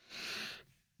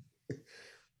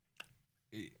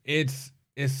 it's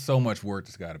so much work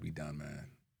that's got to be done, man.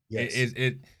 Yes.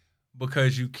 It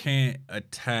because you can't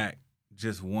attack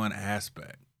just one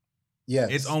aspect. Yes.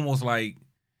 It's almost like,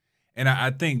 and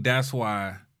I think that's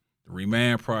why the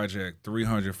Remand Project,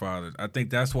 300 Fathers, I think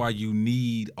that's why you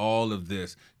need all of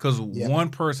this. Because one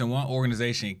person, one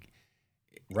organization,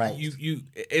 right?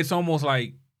 It's almost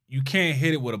like you can't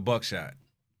hit it with a buckshot.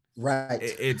 Right.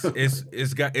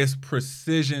 It's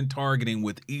precision targeting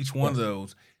with each one of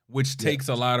those, which takes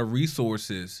a lot of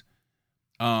resources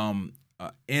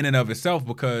in and of itself,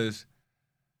 because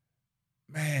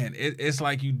man, it's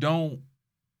like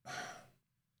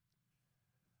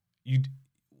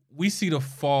we see the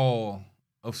fall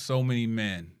of so many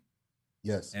men.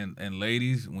 Yes. And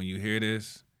ladies, when you hear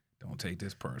this, don't take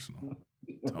this personal.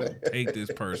 Don't take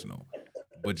this personal.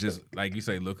 But just like you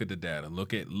say, look at the data.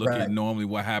 Look at normally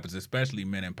what happens, especially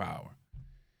men in power.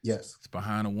 Yes. It's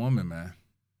behind a woman, man.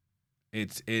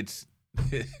 It's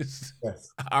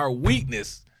our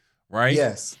weakness, right?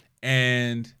 Yes.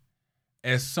 And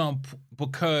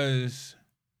because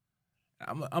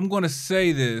I'm going to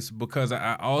say this because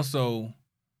I also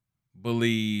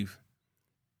believe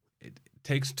it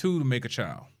takes two to make a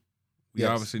child. We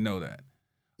obviously know that.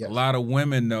 Yes. A lot of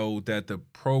women know that the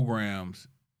programs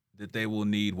that they will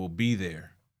need will be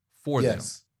there for them,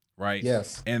 right?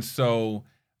 Yes. And so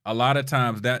a lot of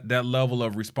times that level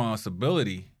of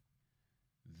responsibility,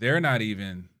 they're not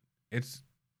even, it's,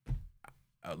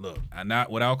 look,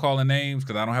 not without calling names,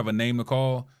 because I don't have a name to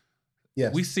call.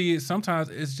 Yes. We see it sometimes,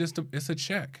 it's a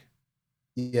check.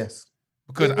 Yes.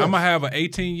 Because I'm going to have an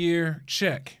 18-year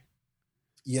check.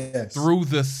 Yes. Through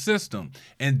the system.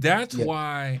 And that's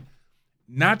why,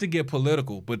 not to get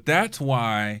political, but that's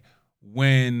why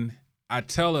when I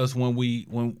tell us when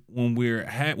we're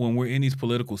in these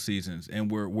political seasons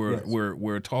and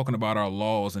we're talking about our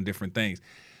laws and different things.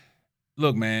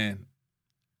 Look, man,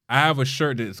 I have a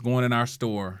shirt that's going in our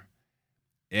store.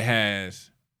 It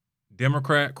has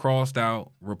Democrat crossed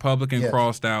out, Republican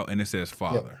crossed out, and it says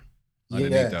father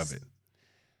underneath of it.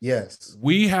 Yes.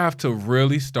 We have to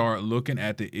really start looking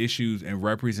at the issues and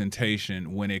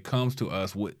representation when it comes to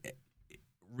us,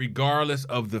 regardless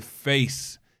of the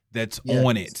face that's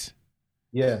on it.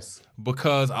 Yes.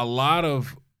 Because I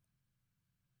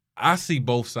see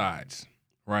both sides,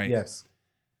 right? Yes.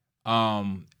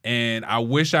 And I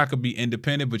wish I could be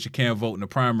independent, but you can't vote in the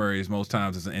primaries most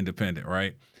times as an independent,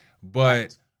 right?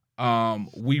 But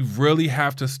we really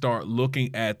have to start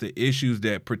looking at the issues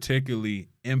that particularly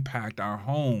impact our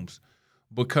homes.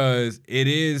 because it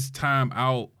is time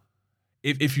out.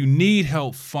 If you need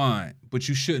help, fine, but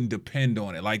you shouldn't depend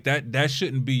on it. Like that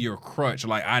shouldn't be your crutch.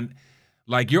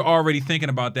 Like you're already thinking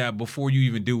about that before you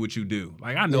even do what you do.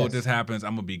 Like, I know if this Yes. happens,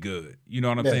 I'm gonna be good. You know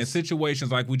what I'm saying? Yes.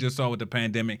 Situations like we just saw with the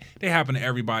pandemic, they happen to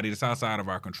everybody. That's outside of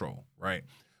our control, right?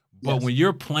 But when Yes.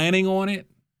 you're planning on it,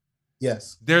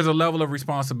 Yes. there's a level of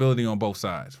responsibility on both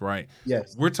sides, right?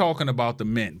 Yes. We're talking about the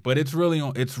men, but it's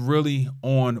really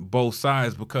on both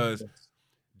sides, because Yes.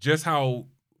 just how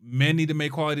men need to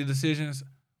make quality decisions,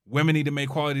 women need to make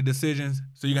quality decisions,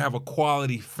 so you can have a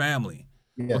quality family.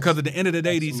 Because Yes. at the end of the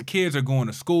day, these Absolutely. kids are going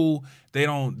to school. They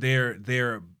don't. They're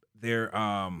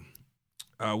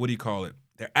what do you call it?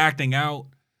 They're acting out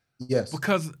Yes.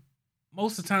 because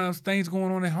most of the times things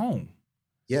going on at home.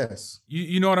 Yes.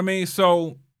 You know what I mean?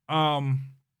 So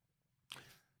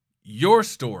your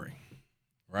story,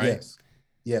 right? Yes.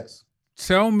 Yes.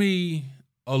 Tell me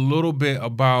a little bit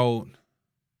about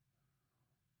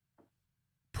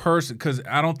because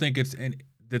I don't think it's in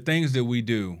the things that we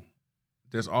do.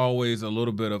 There's always a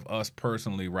little bit of us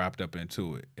personally wrapped up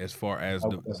into it, as far as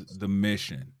Without question. the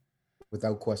mission.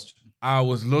 Without question. I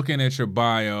was looking at your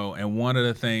bio, and one of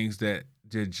the things that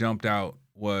just jumped out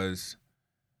was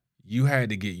you had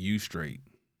to get you straight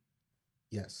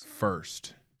Yes.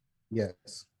 first.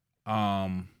 Yes.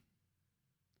 A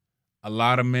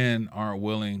lot of men aren't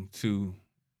willing to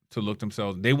look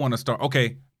themselves. They want to start.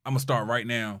 Okay, I'm gonna start right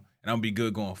now, and I'm gonna be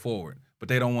good going forward. But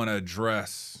they don't want to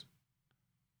address.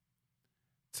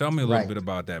 Tell me a little bit Right.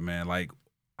 about that, man. Like,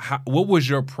 what was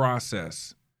your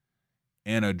process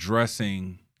in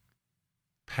addressing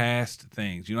past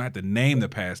things? You don't have to name the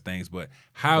past things, but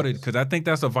because I think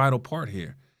that's a vital part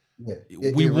here. Yeah.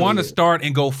 We It want really to is. start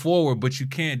and go forward, but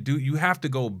you have to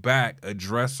go back,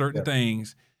 address certain Yes.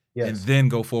 things, and Yes. then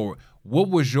go forward. What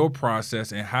was your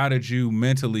process, and how did you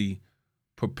mentally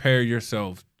prepare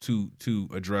yourself to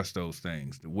address those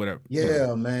things? Whatever.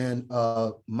 Yeah, man.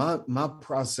 My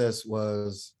process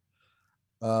was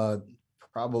uh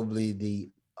probably the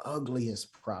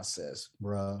ugliest process,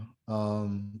 bruh.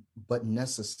 But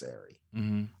necessary,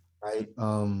 Mm-hmm. right?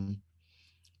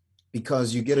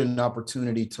 Because you get an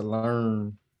opportunity to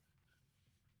learn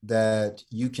that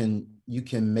you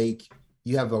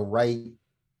have a right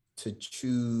to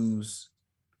choose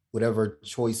whatever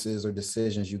choices or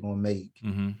decisions you're gonna make.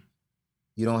 Mm-hmm.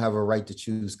 You don't have a right to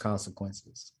choose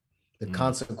consequences. The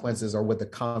consequences are what the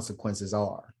consequences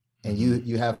are. And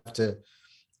you have to,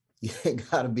 you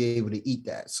gotta be able to eat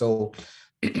that. So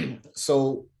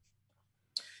so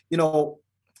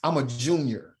I'm a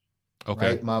junior,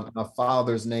 Okay. right? My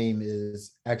father's name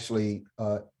is actually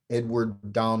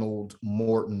Edward Donald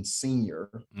Morton Sr.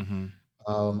 Mm-hmm.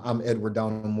 I'm Edward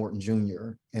Donald Morton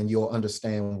Jr., and you'll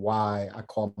understand why I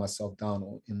call myself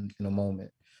Donald in a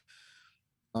moment.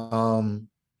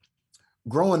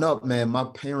 Growing up, man, my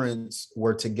parents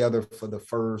were together for the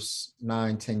first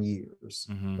 9, 10 years,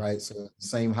 Mm-hmm. right? So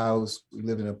same house. We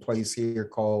lived in a place here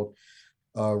called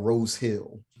Rose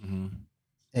Hill, Mm-hmm.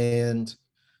 and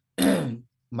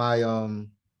my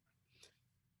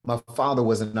my father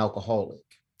was an alcoholic.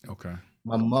 Okay.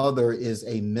 My mother is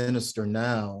a minister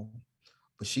now,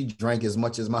 but she drank as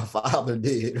much as my father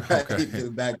did, right? Okay.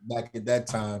 back at that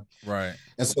time. Right.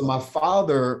 And so my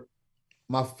father,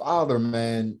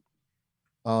 man,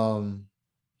 and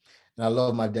I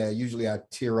love my dad. Usually I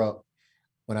tear up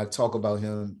when I talk about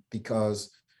him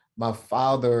because my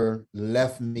father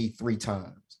left me 3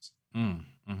 times,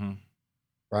 Mm-hmm.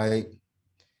 right?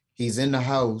 He's in the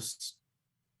house,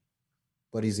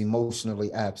 but he's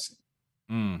emotionally absent.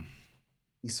 Mm.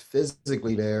 He's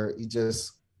physically there.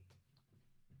 He's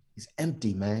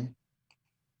empty, man.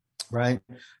 Right.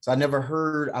 So I never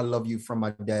heard I love you from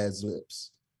my dad's lips.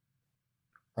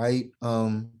 Right.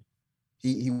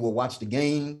 He will watch the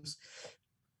games.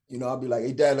 I'll be like,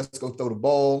 hey dad, let's go throw the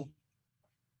ball.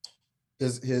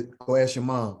 Go ask your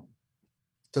mom.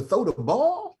 To throw the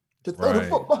ball? To throw the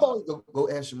football? Go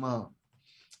ask your mom.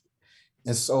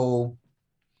 And so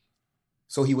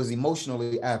he was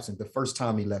emotionally absent the first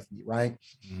time he left me, right?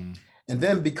 Mm-hmm. And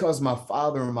then because my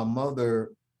father and my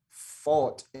mother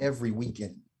fought every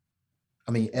weekend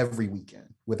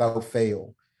without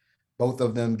fail, both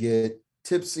of them get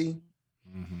tipsy.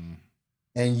 Mm-hmm.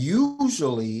 And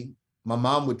usually, my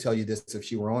mom would tell you this if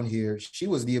she were on here, she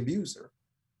was the abuser.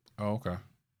 Oh, okay.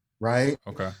 Right?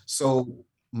 Okay. So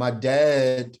my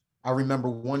dad, I remember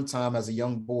one time as a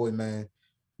young boy, man,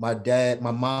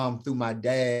 my mom threw my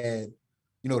dad,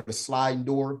 the sliding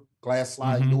door, glass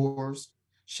sliding doors,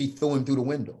 she threw him through the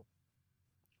window.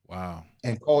 Wow.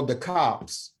 And called the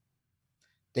cops.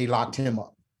 They locked him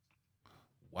up.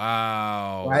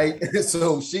 Wow. right?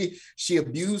 So she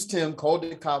abused him, called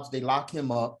the cops, they locked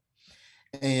him up,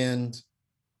 and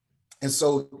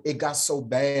so it got so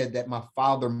bad that my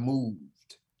father moved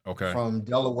Okay. from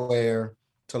Delaware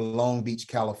to Long Beach,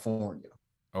 California,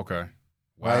 Okay.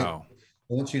 right? Wow.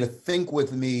 I want you to think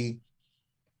with me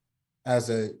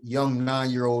as a young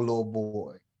 9-year-old little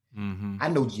boy. Mm-hmm. I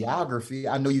know geography.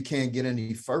 I know you can't get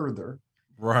any further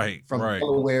Right. from Right.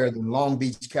 Delaware than Long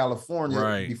Beach, California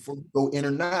Right. before you go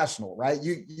international, right?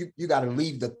 You got to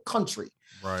leave the country.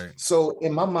 Right. So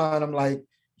in my mind, I'm like,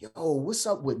 yo, what's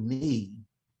up with me?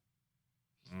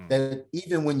 That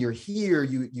even when you're here,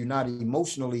 you're not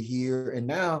emotionally here. And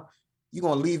now you're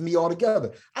gonna leave me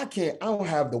altogether. I don't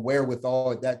have the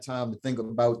wherewithal at that time to think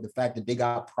about the fact that they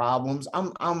got problems.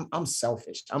 I'm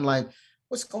selfish. I'm like,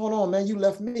 what's going on, man? You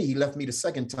left me. He left me the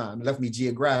second time. He left me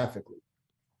geographically.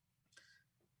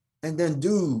 And then,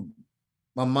 dude,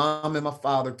 my mom and my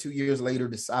father 2 years later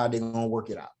decide they're gonna work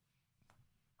it out.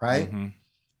 Right? Mm-hmm.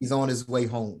 He's on his way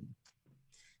home.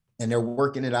 And they're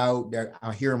working it out.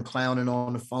 I hear him clowning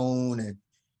on the phone and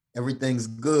everything's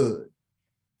good.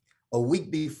 A week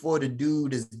before the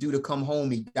dude is due to come home,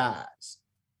 he dies.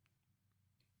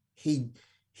 He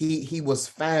was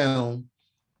found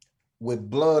with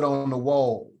blood on the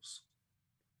walls.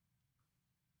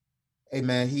 Hey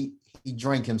man, he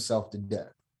drank himself to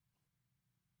death.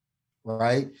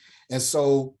 Right? And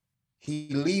so he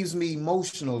leaves me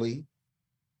emotionally,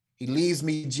 he leaves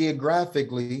me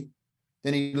geographically,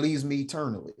 then he leaves me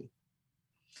eternally.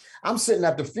 I'm sitting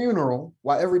at the funeral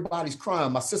while everybody's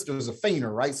crying. My sister is a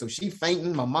fainter, right? So she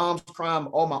fainting, my mom's crying,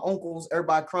 all my uncles,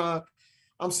 everybody crying.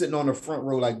 I'm sitting on the front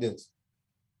row like this.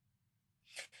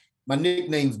 My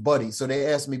nickname's Buddy. So they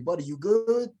asked me, Buddy, you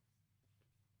good?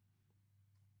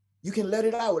 You can let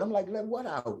it out. I'm like, let what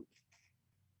out?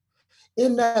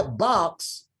 In that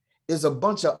box is a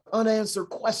bunch of unanswered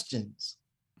questions.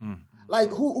 Like,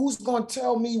 who's going to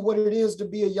tell me what it is to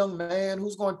be a young man?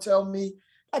 Who's going to tell me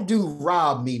that dude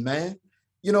robbed me, man?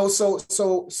 You know, so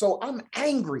I'm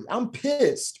angry. I'm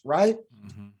pissed, right?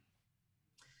 Mm-hmm.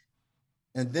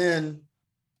 And then,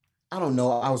 I don't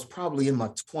know, I was probably in my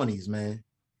 20s, man.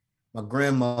 My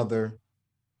grandmother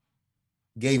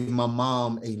gave my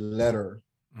mom a letter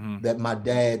that my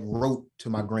dad wrote to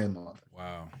my grandmother.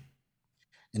 Wow.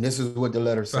 And this is what the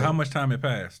letter said. So how much time had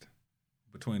passed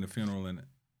between the funeral and it?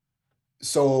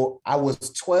 So I was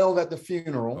 12 at the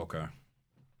funeral. Okay.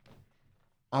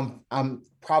 I'm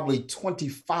probably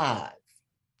 25.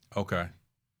 Okay.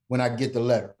 When I get the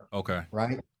letter. Okay.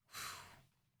 Right?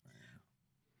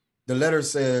 The letter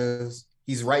says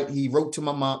he wrote to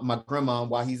my mom, my grandma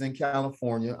while he's in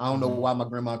California. I don't know why my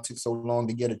grandma took so long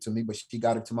to get it to me, but she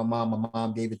got it to my mom. My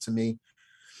mom gave it to me.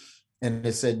 And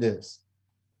it said this.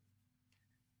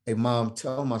 Hey, Mom,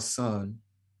 tell my son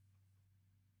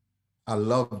I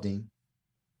loved him.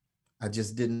 I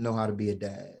just didn't know how to be a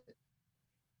dad.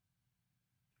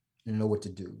 Didn't know what to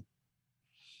do.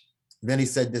 Then he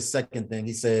said this second thing.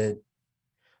 He said,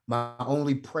 my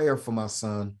only prayer for my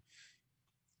son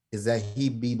is that he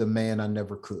be the man I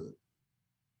never could.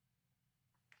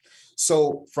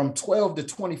 So from 12 to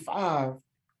 25,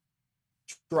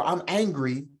 I'm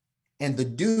angry. And the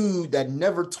dude that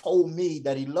never told me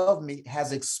that he loved me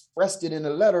has expressed it in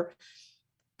a letter.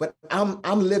 But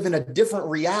I'm living a different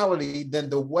reality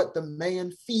than what the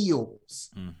man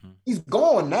feels. Mm-hmm. He's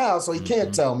gone now, so he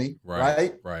can't tell me,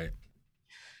 right? Right.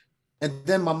 And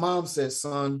then my mom said,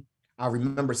 son, I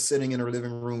remember sitting in her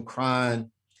living room crying.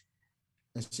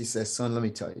 And she said, son, let me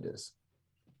tell you this.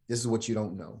 This is what you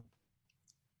don't know.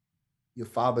 Your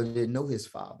father didn't know his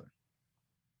father.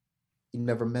 He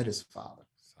never met his father.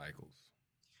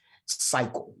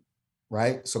 Cycle.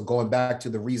 Right? So going back to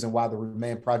the reason why the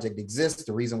Remand Project exists,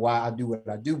 the reason why I do what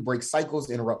I do, break cycles,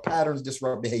 interrupt patterns,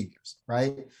 disrupt behaviors,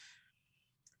 right?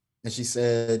 And she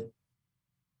said,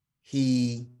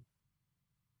 he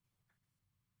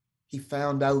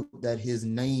found out that his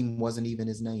name wasn't even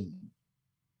his name,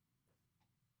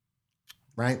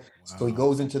 right? Wow. So he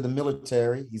goes into the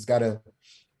military. He's got to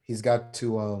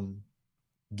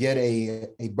get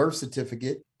a birth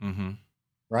certificate,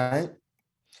 right?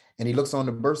 And he looks on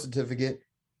the birth certificate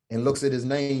and looks at his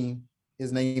name.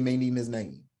 His name ain't even his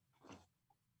name.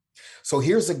 So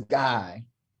here's a guy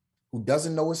who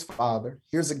doesn't know his father.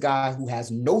 Here's a guy who has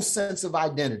no sense of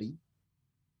identity.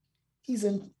 He's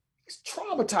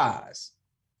traumatized.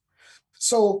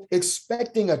 So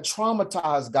expecting a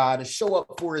traumatized guy to show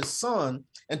up for his son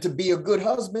and to be a good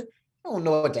husband, I don't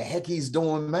know what the heck he's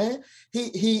doing, man.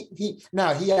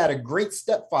 Now he had a great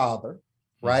stepfather,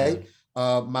 right?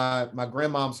 My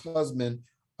grandmom's husband,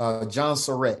 John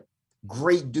Surratt.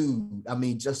 great dude. I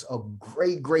mean, just a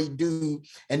great dude.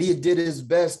 And he did his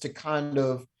best to kind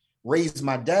of raise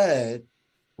my dad,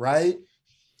 right?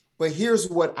 But here's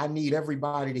what I need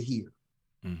everybody to hear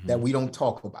that we don't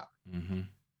talk about.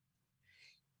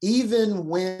 Even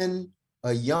when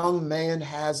a young man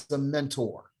has a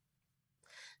mentor,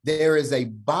 there is a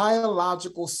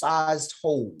biological sized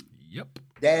hole. Yep.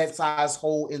 Dad-sized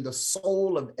hole in the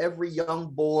soul of every young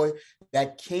boy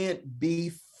that can't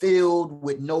be filled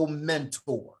with no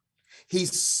mentor.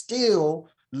 He's still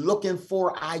looking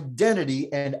for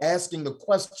identity and asking the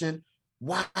question,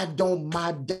 why don't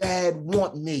my dad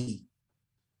want me?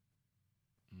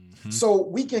 So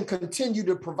we can continue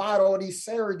to provide all these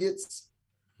surrogates,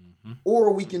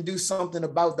 or we can do something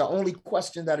about the only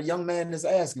question that a young man is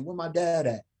asking, where my dad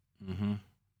at?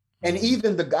 And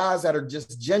even the guys that are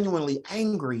just genuinely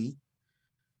angry,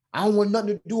 I don't want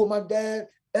nothing to do with my dad,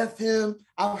 F him.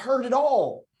 I've heard it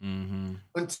all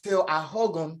until I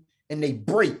hug them and they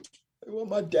break. Well,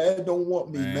 my dad don't want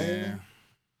me, man.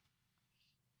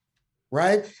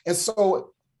 Right? And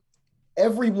so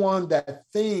everyone that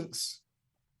thinks,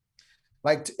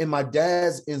 like in my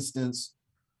dad's instance,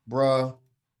 bruh,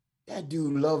 that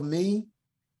dude loved me.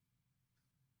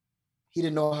 He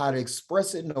didn't know how to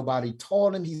express it. Nobody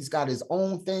taught him. He's got his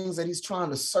own things that he's trying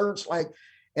to search,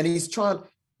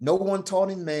 no one taught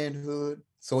him manhood.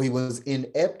 So he was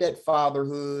inept at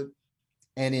fatherhood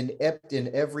and inept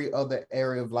in every other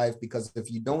area of life, because if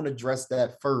you don't address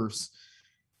that first,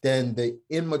 then the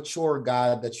immature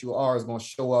guy that you are is going to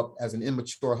show up as an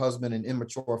immature husband, an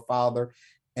immature father.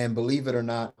 And believe it or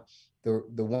not,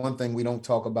 the one thing we don't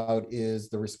talk about is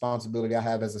the responsibility I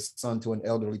have as a son to an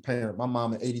elderly parent. My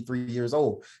mom is 83 years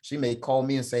old. She may call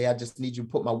me and say, I just need you to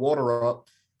put my water up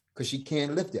because she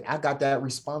can't lift it. I got that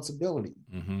responsibility,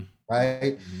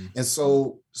 right? And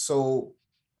so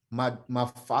my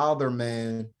father,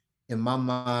 man, in my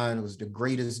mind, was the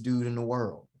greatest dude in the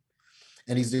world.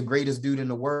 And he's the greatest dude in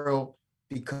the world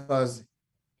because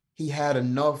he had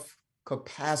enough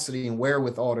capacity and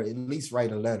wherewithal to at least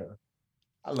write a letter.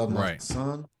 I love my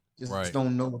son. Just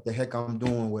don't know what the heck I'm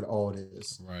doing with all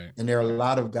this. And there are a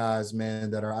lot of guys,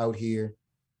 man, that are out here.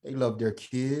 They love their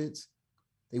kids.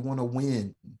 They want to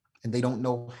win and they don't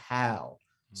know how.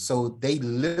 So they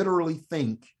literally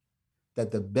think that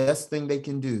the best thing they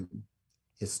can do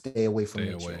is stay away from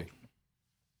their children.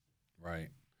 Right.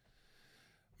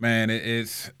 Man,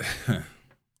 it's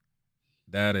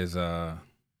that is I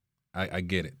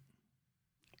get it.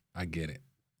 I get it.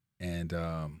 And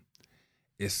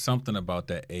it's something about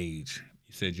that age.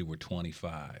 You said you were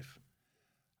 25.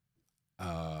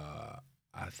 I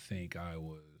think I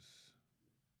was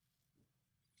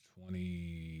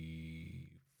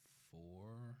 24,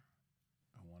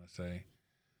 I want to say,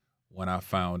 when I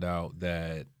found out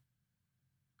that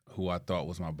who I thought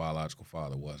was my biological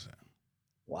father wasn't.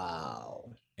 Wow.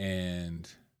 And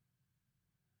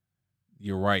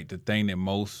you're right. The thing that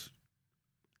most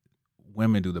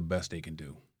women do the best they can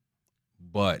do.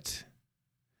 But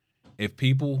if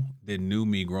people that knew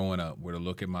me growing up were to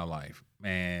look at my life,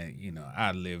 man,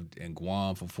 I lived in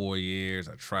Guam for 4 years.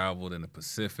 I traveled in the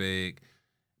Pacific.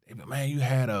 Man, you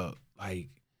had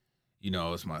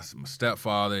it's my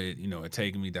stepfather, had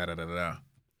taken me, da-da-da-da-da.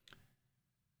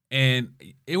 And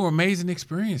it were amazing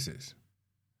experiences.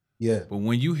 Yeah. But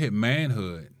when you hit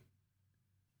manhood,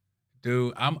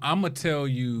 dude, I'm gonna tell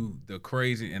you the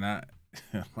crazy, and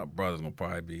my brother's gonna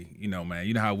probably be, man,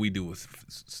 you know how we do with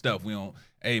stuff. We don't,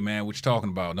 hey man, what you talking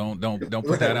about? Don't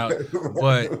put that out.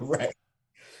 But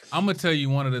I'm gonna tell you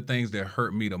one of the things that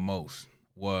hurt me the most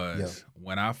was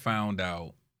when I found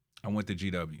out. I went to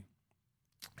GW,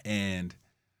 and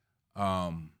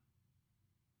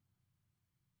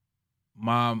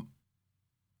mom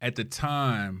at the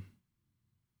time.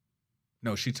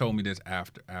 No, she told me this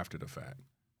after the fact.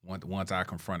 Once I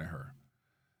confronted her.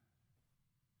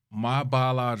 My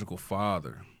biological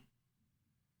father,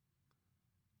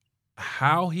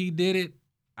 how he did it,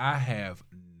 I have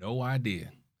no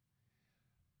idea.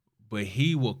 But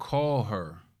he will call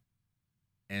her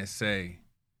and say,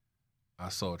 I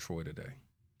saw Troy today.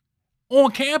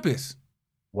 On campus.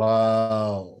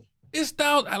 Wow. It's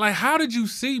down, like, how did you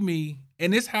see me?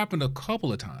 And this happened a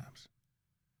couple of times.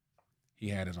 He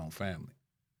had his own family.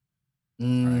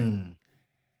 Right?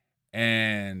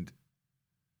 And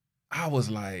I was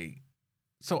like,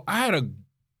 so I had a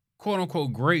quote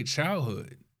unquote great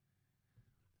childhood.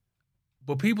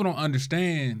 But people don't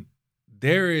understand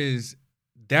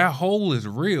that hole is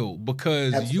real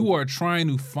because Absolutely. You are trying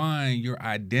to find your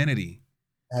identity.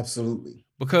 Absolutely.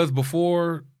 Because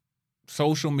before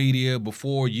social media,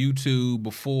 before YouTube,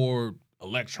 before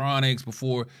electronics,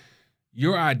 before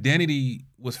your identity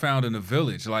was found in the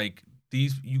village. Like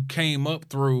you came up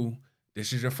through.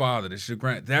 This is your father. This is your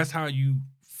grand. That's how you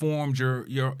formed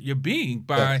your being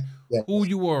by Yes. Yes. who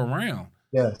you were around.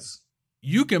 Yes.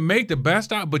 You can make the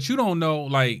best out, but you don't know.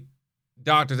 Like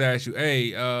doctors ask you,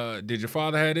 "Hey, did your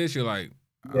father have this?" You're like,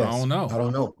 "I Yes. don't know. I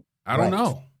don't know. I don't Right.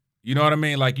 know." You know what I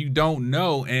mean? Like you don't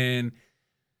know. And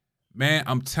man,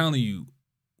 I'm telling you,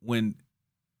 when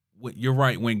you're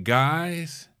right, when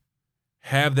guys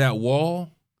have that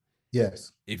wall,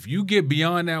 Yes. if you get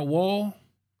beyond that wall,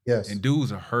 Yes. and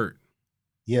dudes are hurt.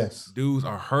 Yes. Dudes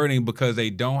are hurting because they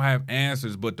don't have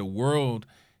answers, but the world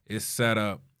is set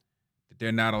up that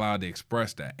they're not allowed to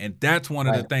express that. And that's one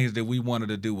of the Right. things that we wanted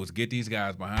to do was get these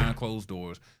guys behind closed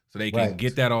doors so they can Right.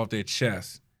 get that off their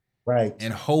chest Right.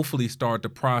 and hopefully start the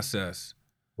process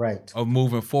Right. of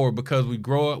moving forward, because we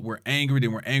grow up, we're angry,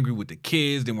 then we're angry with the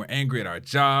kids, then we're angry at our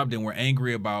job, then we're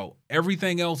angry about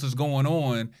everything else that's going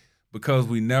on because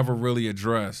we never really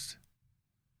addressed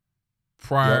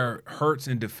prior hurts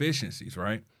and deficiencies,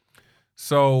 right?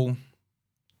 So,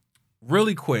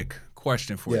 really quick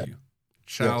question for Yeah. you.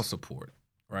 Child Yes. support,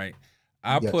 right?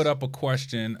 I Yes. put up a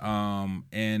question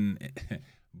and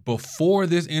before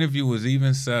this interview was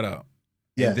even set up,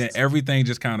 and then Yes. everything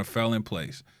just kind of fell in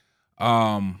place.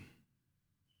 I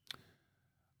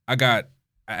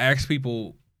asked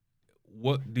people,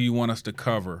 what do you want us to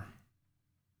cover?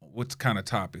 What kind of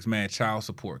topics? Man, child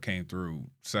support came through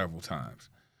several times.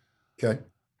 Okay.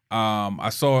 I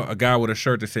saw a guy with a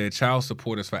shirt that said child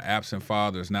support is for absent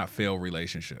fathers, not failed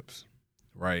relationships.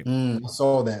 Right. I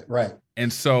saw that. Right.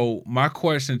 And so my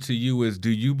question to you is,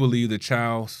 do you believe the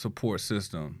child support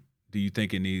system, do you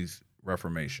think it needs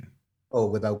reformation? Oh,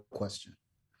 without question.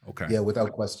 Okay. Yeah,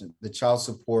 without question. The child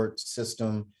support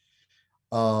system,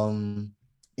 um,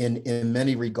 in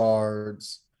many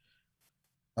regards,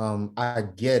 I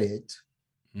get it,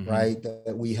 right?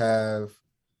 That we have,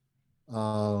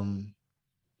 I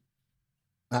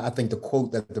think the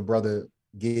quote that the brother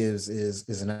gives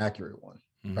is an accurate one,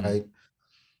 right?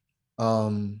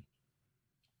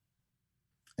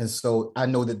 And so I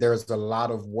know that there's a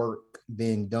lot of work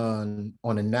being done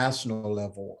on a national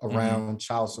level around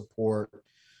child support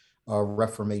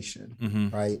reformation,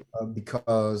 right?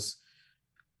 Because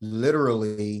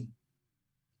literally,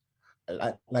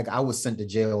 like I was sent to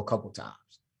jail a couple times.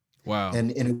 Wow.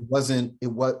 And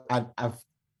I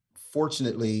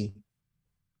fortunately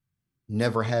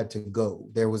never had to go.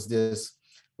 There was this,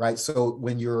 right? So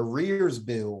when your arrears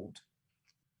build,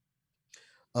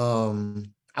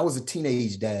 I was a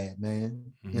teenage dad,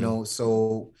 man,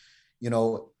 so,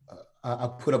 I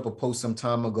put up a post some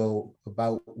time ago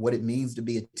about what it means to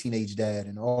be a teenage dad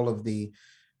and all of the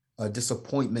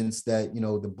disappointments that,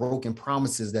 the broken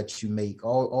promises that you make,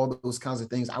 all those kinds of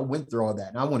things. I went through all that.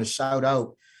 And I want to shout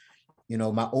out,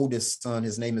 my oldest son,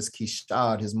 his name is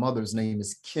Keshad, his mother's name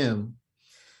is Kim.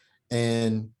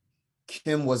 And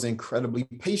Kim was incredibly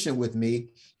patient with me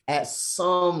at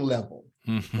some level,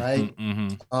 right?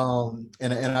 And I'll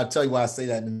tell you why I say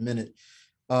that in a minute.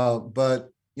 But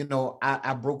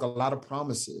I broke a lot of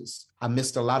promises. I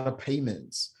missed a lot of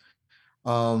payments.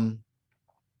 And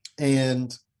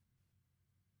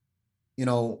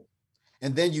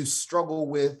then you struggle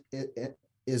with it,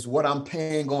 is what I'm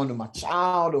paying going to my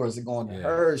child, or is it going to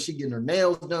her? Is she getting her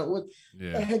nails done? What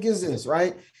the heck is this,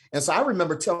 right? And so I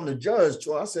remember telling the judge,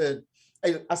 Troy, I said,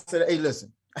 hey,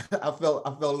 listen, I felt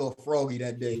a little froggy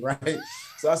that day, right?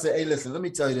 So I said, hey, listen, let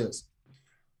me tell you this.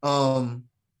 I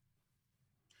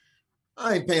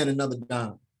ain't paying another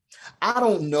dime. I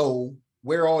don't know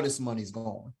where all this money's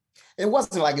going. It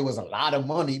wasn't like it was a lot of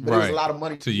money, but it was a lot of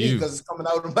money to me because it's coming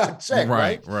out of my check,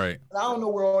 right? Right. And I don't know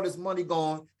where all this money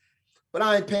going, but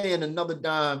I ain't paying another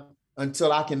dime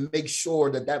until I can make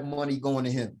sure that money going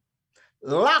to him.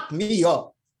 Lock me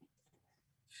up.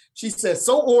 She said,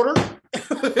 so ordered.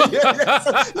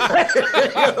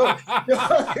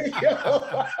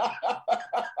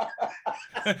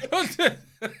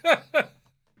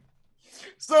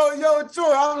 So,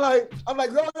 sure. I'm like,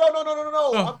 no.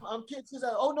 I'm kidding. She's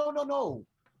like, oh, no.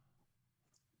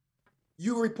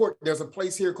 You report, there's a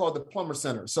place here called the Plumber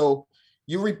Center. So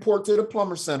you report to the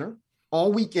Plumber Center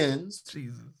on weekends.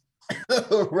 Jesus.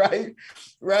 Right.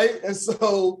 And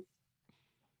so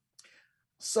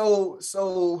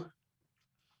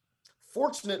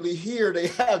fortunately here they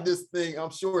have this thing, I'm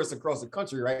sure it's across the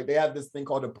country, right? They have this thing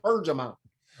called the purge amount.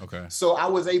 Okay. So I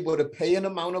was able to pay an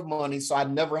amount of money. So I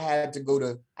never had to go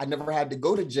to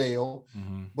jail,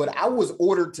 but I was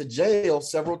ordered to jail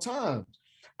several times.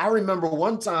 I remember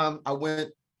one time I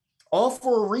went off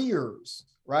for arrears,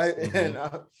 right?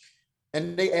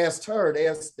 And they asked her, they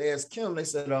asked Kim, they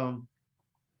said,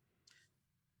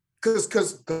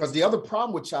 Because the other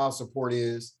problem with child support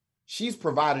is she's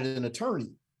provided an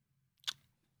attorney,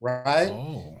 right?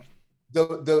 Oh.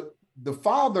 The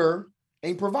father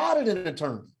ain't provided an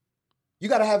attorney. You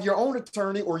got to have your own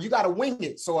attorney, or you got to wing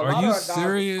it. So a lot of guys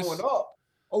are going up.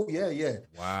 Oh yeah, yeah.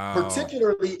 Wow.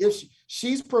 Particularly if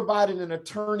she's provided an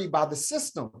attorney by the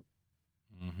system.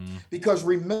 Mm-hmm. Because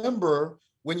remember,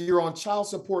 when you're on child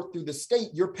support through the state,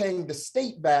 you're paying the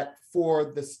state back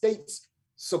for the state's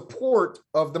support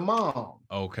of the mom.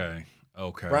 Okay.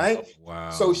 Right? Wow.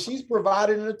 So she's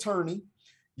provided an attorney.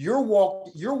 You're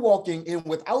walking in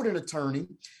without an attorney.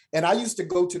 And I used to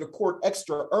go to the court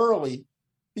extra early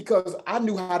because I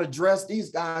knew how to dress.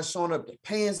 These guys showing up, their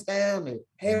pants down, their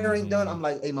hair ain't done. I'm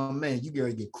like, hey, my man, you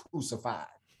gotta get crucified.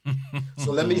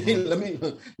 So let me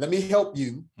help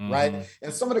you, right?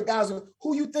 And some of the guys,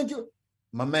 who you think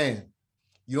my man,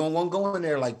 you don't want to go in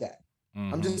there like that.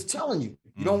 I'm just telling you,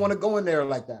 you don't want to go in there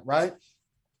like that, right?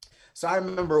 So I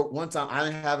remember one time I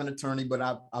didn't have an attorney, but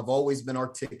I've always been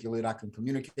articulate. I can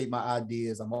communicate my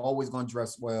ideas. I'm always going to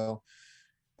dress well.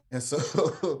 And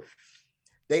so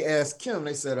they asked Kim,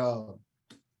 they said, what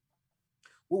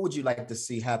would you like to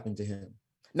see happen to him?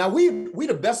 Now we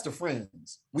the best of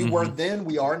friends. We were then,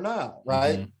 we are now,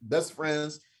 right? Best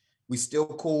friends. We still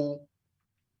cool.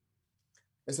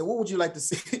 They said, what would you like to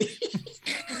see?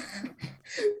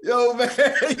 Yo, man,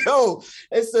 yo.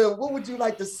 They said, what would you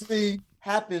like to see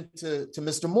happen to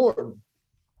Mr. Morton?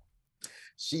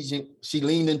 She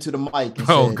leaned into the mic and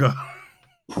said, God.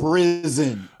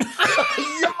 Prison.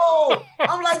 Yo,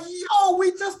 I'm like, yo,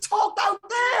 we just talked out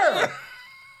there.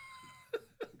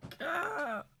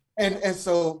 God. And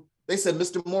so they said,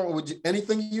 Mr. Morton, would you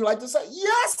anything you like to say?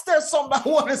 Yes, there's something I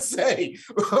want to say.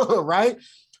 Right.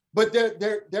 But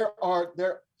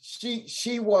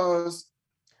she was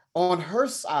on her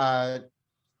side.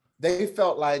 They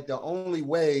felt like the only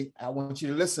way, I want you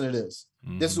to listen to this.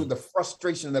 This was the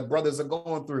frustration that brothers are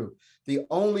going through. The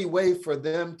only way for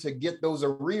them to get those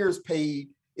arrears paid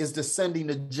is to send him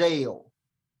to jail.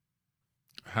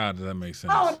 How does that make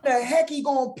sense? How the heck he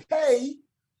gonna pay?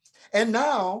 And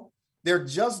now they're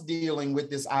just dealing with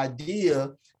this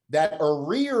idea that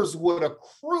arrears would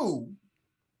accrue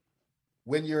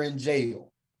when you're in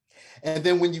jail. And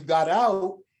then when you got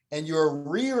out and your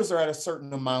arrears are at a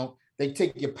certain amount, they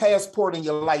take your passport and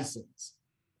your license.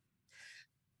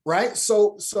 Right?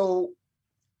 So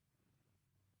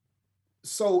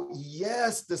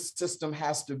yes, the system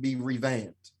has to be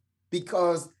revamped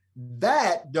because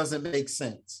that doesn't make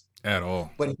sense at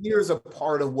all. But here's a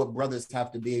part of what brothers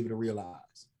have to be able to realize.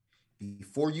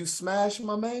 Before you smash,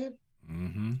 my man,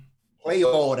 play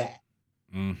all that.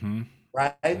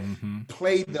 Right?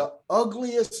 Play the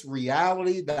ugliest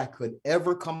reality that could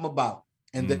ever come about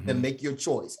and then make your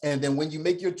choice. And then when you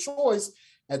make your choice,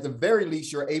 at the very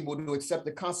least, you're able to accept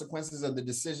the consequences of the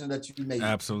decision that you made.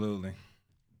 Absolutely.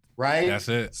 Right? That's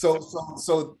it. So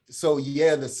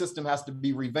yeah, the system has to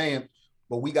be revamped,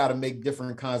 but we got to make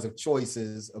different kinds of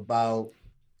choices about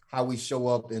how we show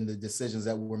up in the decisions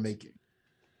that we're making.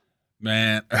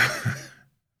 Man.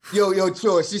 Yo,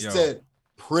 Troy, she said,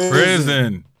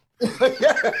 prison.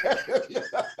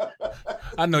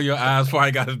 I know your eyes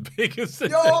probably got as big as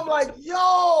Yo, I'm like,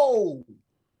 yo.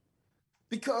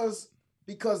 Because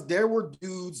there were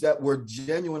dudes that were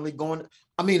genuinely going,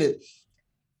 I mean,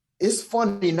 it's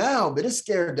funny now, but it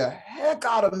scared the heck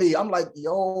out of me. I'm like,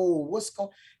 yo, what's going,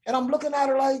 and I'm looking at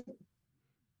her like,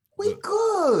 we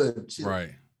good.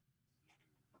 Right.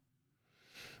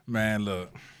 Man,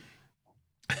 look.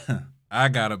 I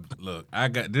got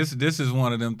this is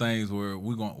one of them things where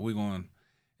we're going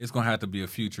it's going to have to be a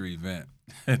future event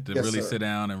to really sit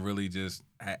down and really just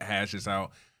hash this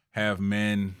out, have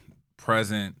men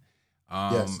present,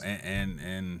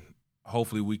 and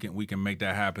hopefully we can make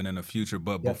that happen in the future.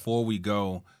 But before we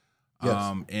go,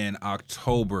 in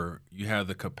October, you have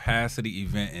the capacity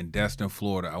event in Destin,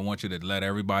 Florida. I want you to let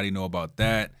everybody know about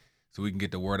that so we can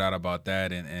get the word out about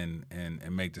that and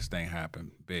make this thing happen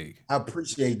big. I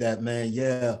appreciate that, man.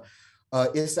 Yeah.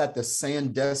 It's at the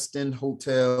Sandestin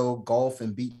Hotel Golf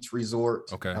and Beach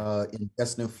Resort in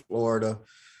Destin, Florida.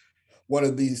 One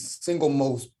of the single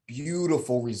most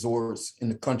beautiful resorts in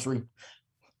the country.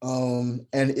 And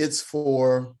it's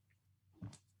for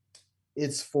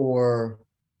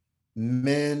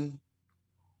men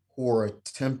who are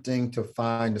attempting to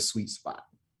find the sweet spot.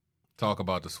 Talk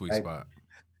about the sweet spot.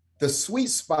 The sweet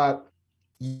spot,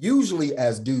 usually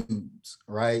as dudes,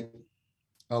 right?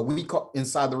 We call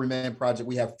inside the Remand Project,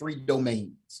 we have 3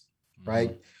 domains,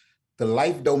 right? The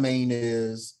life domain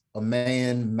is a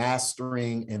man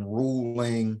mastering and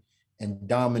ruling and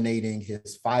dominating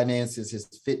his finances, his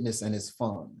fitness, and his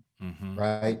fun,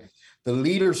 right? The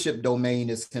leadership domain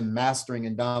is him mastering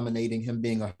and dominating, him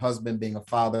being a husband, being a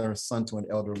father, a son to an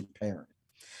elderly parent.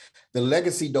 The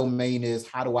legacy domain is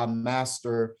how do I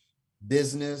master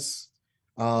business,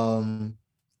 cultural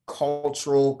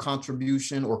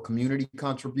contribution or community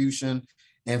contribution,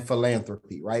 and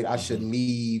philanthropy, right? I should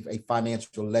leave a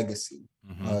financial legacy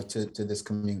to this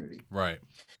community. Right.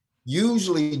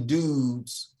 Usually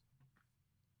dudes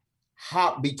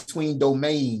hop between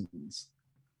domains.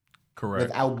 Correct.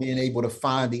 Without being able to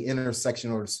find the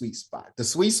intersection or the sweet spot. The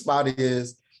sweet spot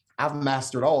is I've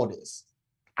mastered all this.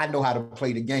 I know how to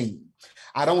play the game.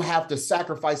 I don't have to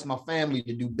sacrifice my family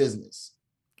to do business.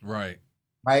 Right.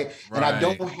 Right. And I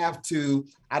don't have to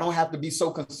be so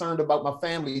concerned about my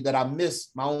family that I miss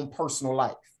my own personal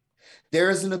life. There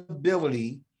is an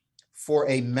ability for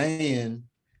a man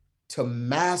to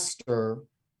master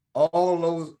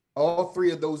all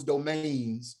three of those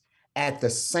domains at the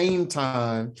same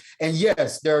time. And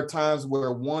yes, there are times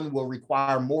where one will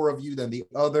require more of you than the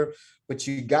other, but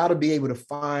you got to be able to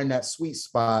find that sweet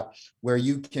spot where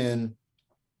you can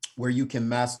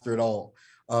master it all.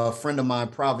 A friend of mine,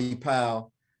 Pravi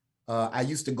Pal, I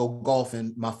used to go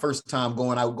golfing. My first time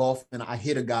going out golfing, I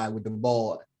hit a guy with the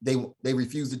ball. They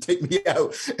refused to take me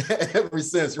out ever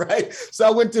since, right? So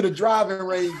I went to the driving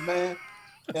range, man,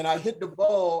 and I hit the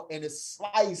ball and it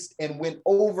sliced and went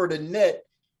over the net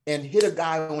and hit a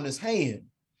guy on his hand.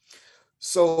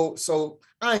 So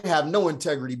I didn't have no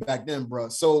integrity back then, bro.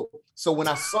 So when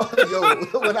I saw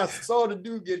the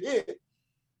dude get hit,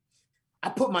 I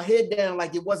put my head down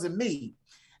like it wasn't me.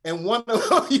 And one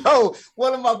of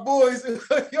my boys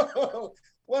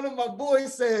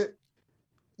said,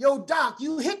 "Yo, Doc,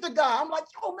 you hit the guy." I'm like,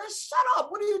 "Yo, man, shut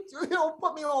up. What are you doing? You don't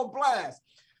put me on blast."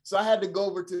 So I had to go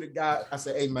over to the guy. I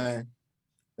said, "Hey, man,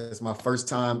 it's my first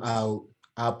time out.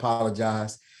 I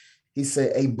apologize." He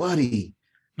said, "Hey, buddy,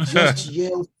 just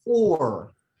yell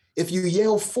 4. If you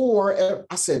yell 4,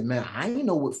 I said, "Man, I didn't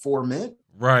know what 4 meant."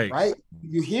 Right?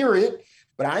 You hear it,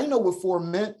 but I didn't know what 4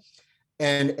 meant.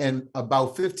 And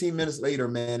about 15 minutes later,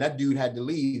 man, that dude had to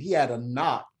leave. He had a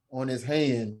knot on his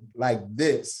hand like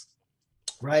this,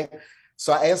 right?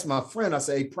 So I asked my friend, I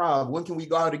said, "Hey, Prav, when can we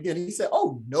go out again?" He said,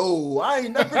 "Oh, no, I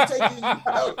ain't never taking you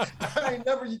out. I ain't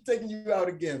never taking you out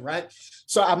again," right?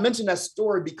 So I mentioned that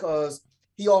story because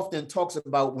he often talks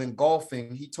about when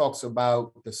golfing, he talks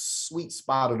about the sweet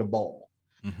spot of the ball,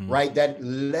 right? That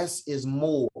less is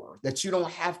more, that you don't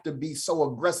have to be so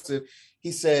aggressive.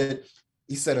 He said,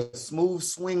 a smooth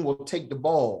swing will take the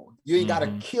ball. You ain't got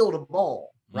to kill the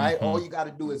ball, right? All you got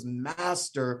to do is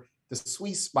master the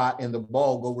sweet spot and the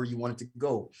ball go where you want it to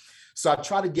go. So I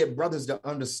try to get brothers to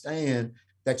understand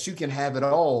that you can have it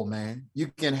all, man. You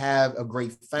can have a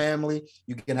great family.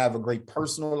 You can have a great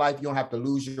personal life. You don't have to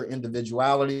lose your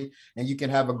individuality, and you can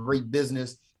have a great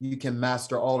business. You can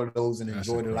master all of those and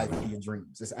enjoy the life of your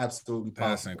dreams. It's absolutely possible.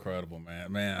 That's incredible,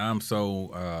 man. Man, I'm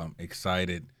so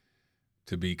excited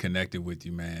to be connected with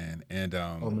you, man. And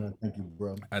oh man, thank you,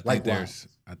 bro. Thank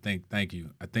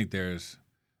you. I think there's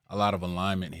a lot of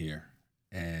alignment here,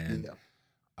 and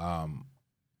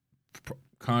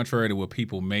contrary to what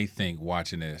people may think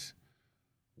watching this,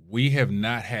 we have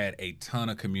not had a ton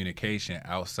of communication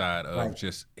outside of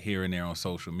just here and there on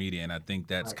social media. And I think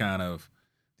that's kind of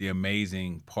the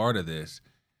amazing part of this,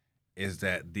 is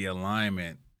that the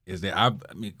alignment is that of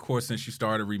course, since you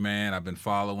started Reman, I've been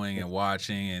following and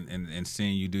watching and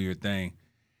seeing you do your thing.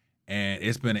 And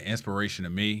it's been an inspiration to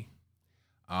me.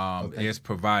 It's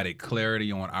provided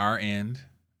clarity on our end,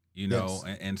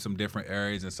 in some different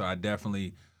areas. And so I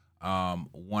definitely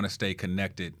want to stay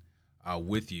connected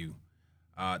with you.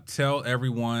 Tell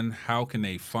everyone, how can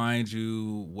they find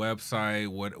you, website,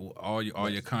 what all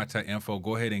your contact info.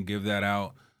 Go ahead and give that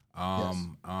out.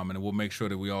 And we'll make sure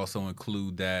that we also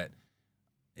include that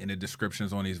in the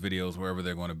descriptions on these videos, wherever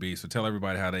they're going to be. So tell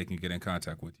everybody how they can get in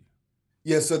contact with you.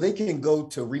 Yeah, so they can go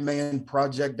to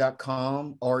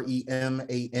remanproject.com,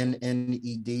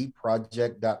 REMANNED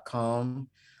project.com.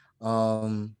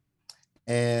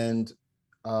 And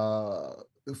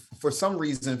for some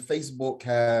reason, Facebook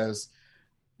has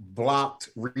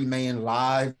blocked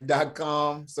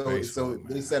remanlive.com. So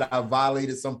they said I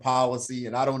violated some policy,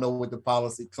 and I don't know what the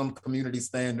policy, some community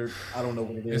standard, I don't know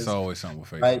what it is. It's always something with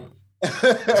Facebook. Right?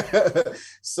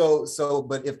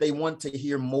 But if they want to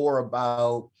hear more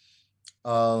about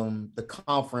the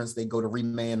conference, they go to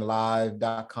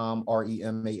remanlive.com,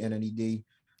 REMANNED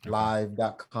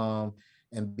live.com,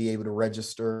 and be able to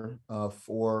register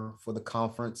for the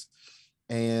conference.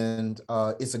 And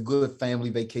it's a good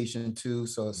family vacation too.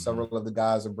 So several of the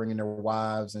guys are bringing their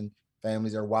wives and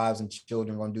families, their wives and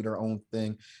children are going to do their own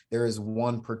thing. There is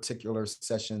one particular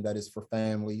session that is for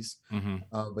families,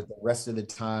 but the rest of the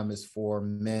time is for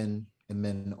men and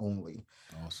men only.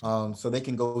 Awesome. So they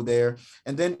can go there.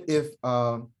 And then if,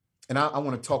 and I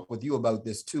want to talk with you about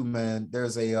this too, man.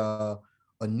 There's a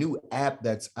new app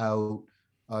that's out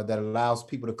that allows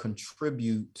people to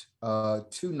contribute to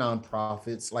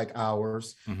nonprofits like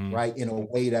ours, right, in a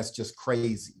way that's just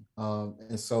crazy.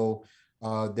 And so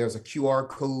there's a QR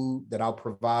code that I'll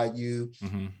provide you.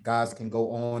 Guys can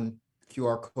go on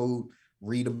QR code,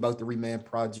 read about the Remand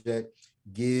Project,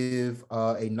 give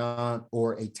a non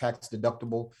or a tax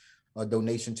deductible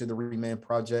donation to the Remand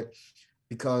Project,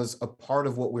 because a part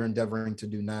of what we're endeavoring to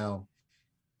do now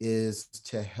is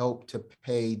to help to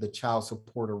pay the child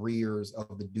support arrears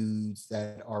of the dudes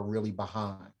that are really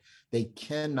behind. They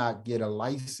cannot get a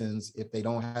license if they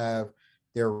don't have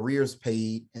their arrears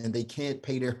paid, and they can't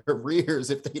pay their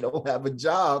arrears if they don't have a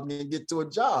job and get to a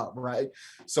job, right?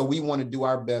 So we want to do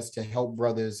our best to help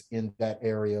brothers in that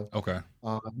area. Okay.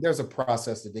 There's a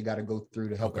process that they got to go through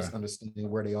to help us understand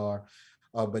where they are.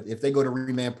 But if they go to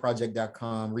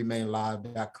remandproject.com,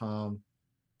 remandlive.com,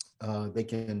 they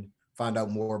can find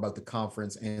out more about the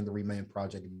conference and the Remand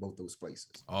Project in both those places.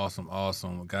 Awesome.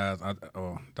 Guys,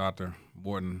 Dr.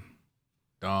 Morton,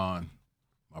 Don,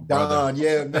 my brother. Don,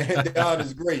 yeah, man, Don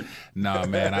is great. Nah,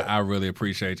 man, I really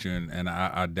appreciate you, and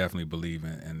I definitely believe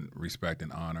in respect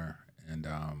and honor. And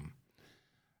I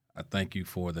thank you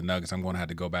for the nuggets. I'm going to have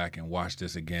to go back and watch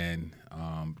this again,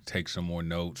 take some more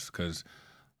notes, because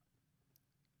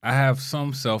I have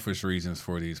some selfish reasons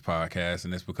for these podcasts,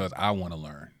 and it's because I want to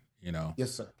learn.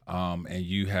 Yes, sir. And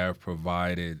you have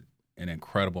provided an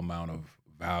incredible amount of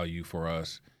value for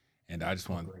us. And I just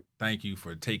want to thank you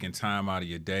for taking time out of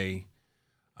your day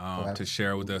to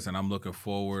share with us. And I'm looking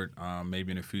forward, maybe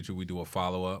in the future we do a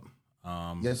follow-up.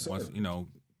 Yes, sir. Once,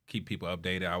 keep people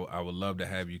updated. I would love to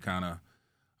have you kind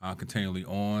of continually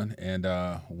on. And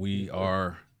we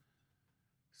are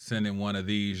sending one of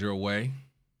these your way.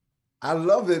 I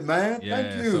love it, man. Yeah,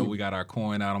 thank you. So we got our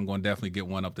coin out. I'm going to definitely get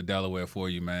one up to Delaware for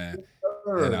you, man. Yes,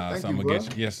 sir. And Thank so you, I'm bro. gonna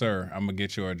get yes, sir. I'm gonna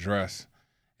get your address,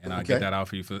 and I'll get that out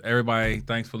for you. For everybody,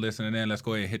 thanks for listening in. Let's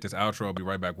go ahead and hit this outro. I'll be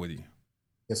right back with you.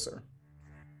 Yes, sir.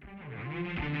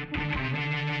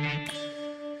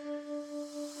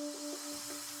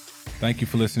 Thank you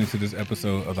for listening to this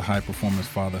episode of the High Performance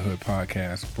Fatherhood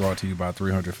Podcast, brought to you by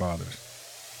 300 Fathers.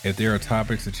 If there are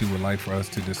topics that you would like for us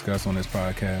to discuss on this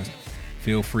podcast,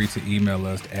 feel free to email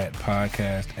us at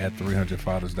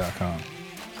podcast@300fathers.com.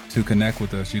 To connect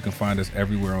with us, you can find us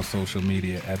everywhere on social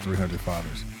media at 300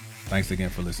 Fathers. Thanks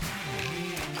again for listening.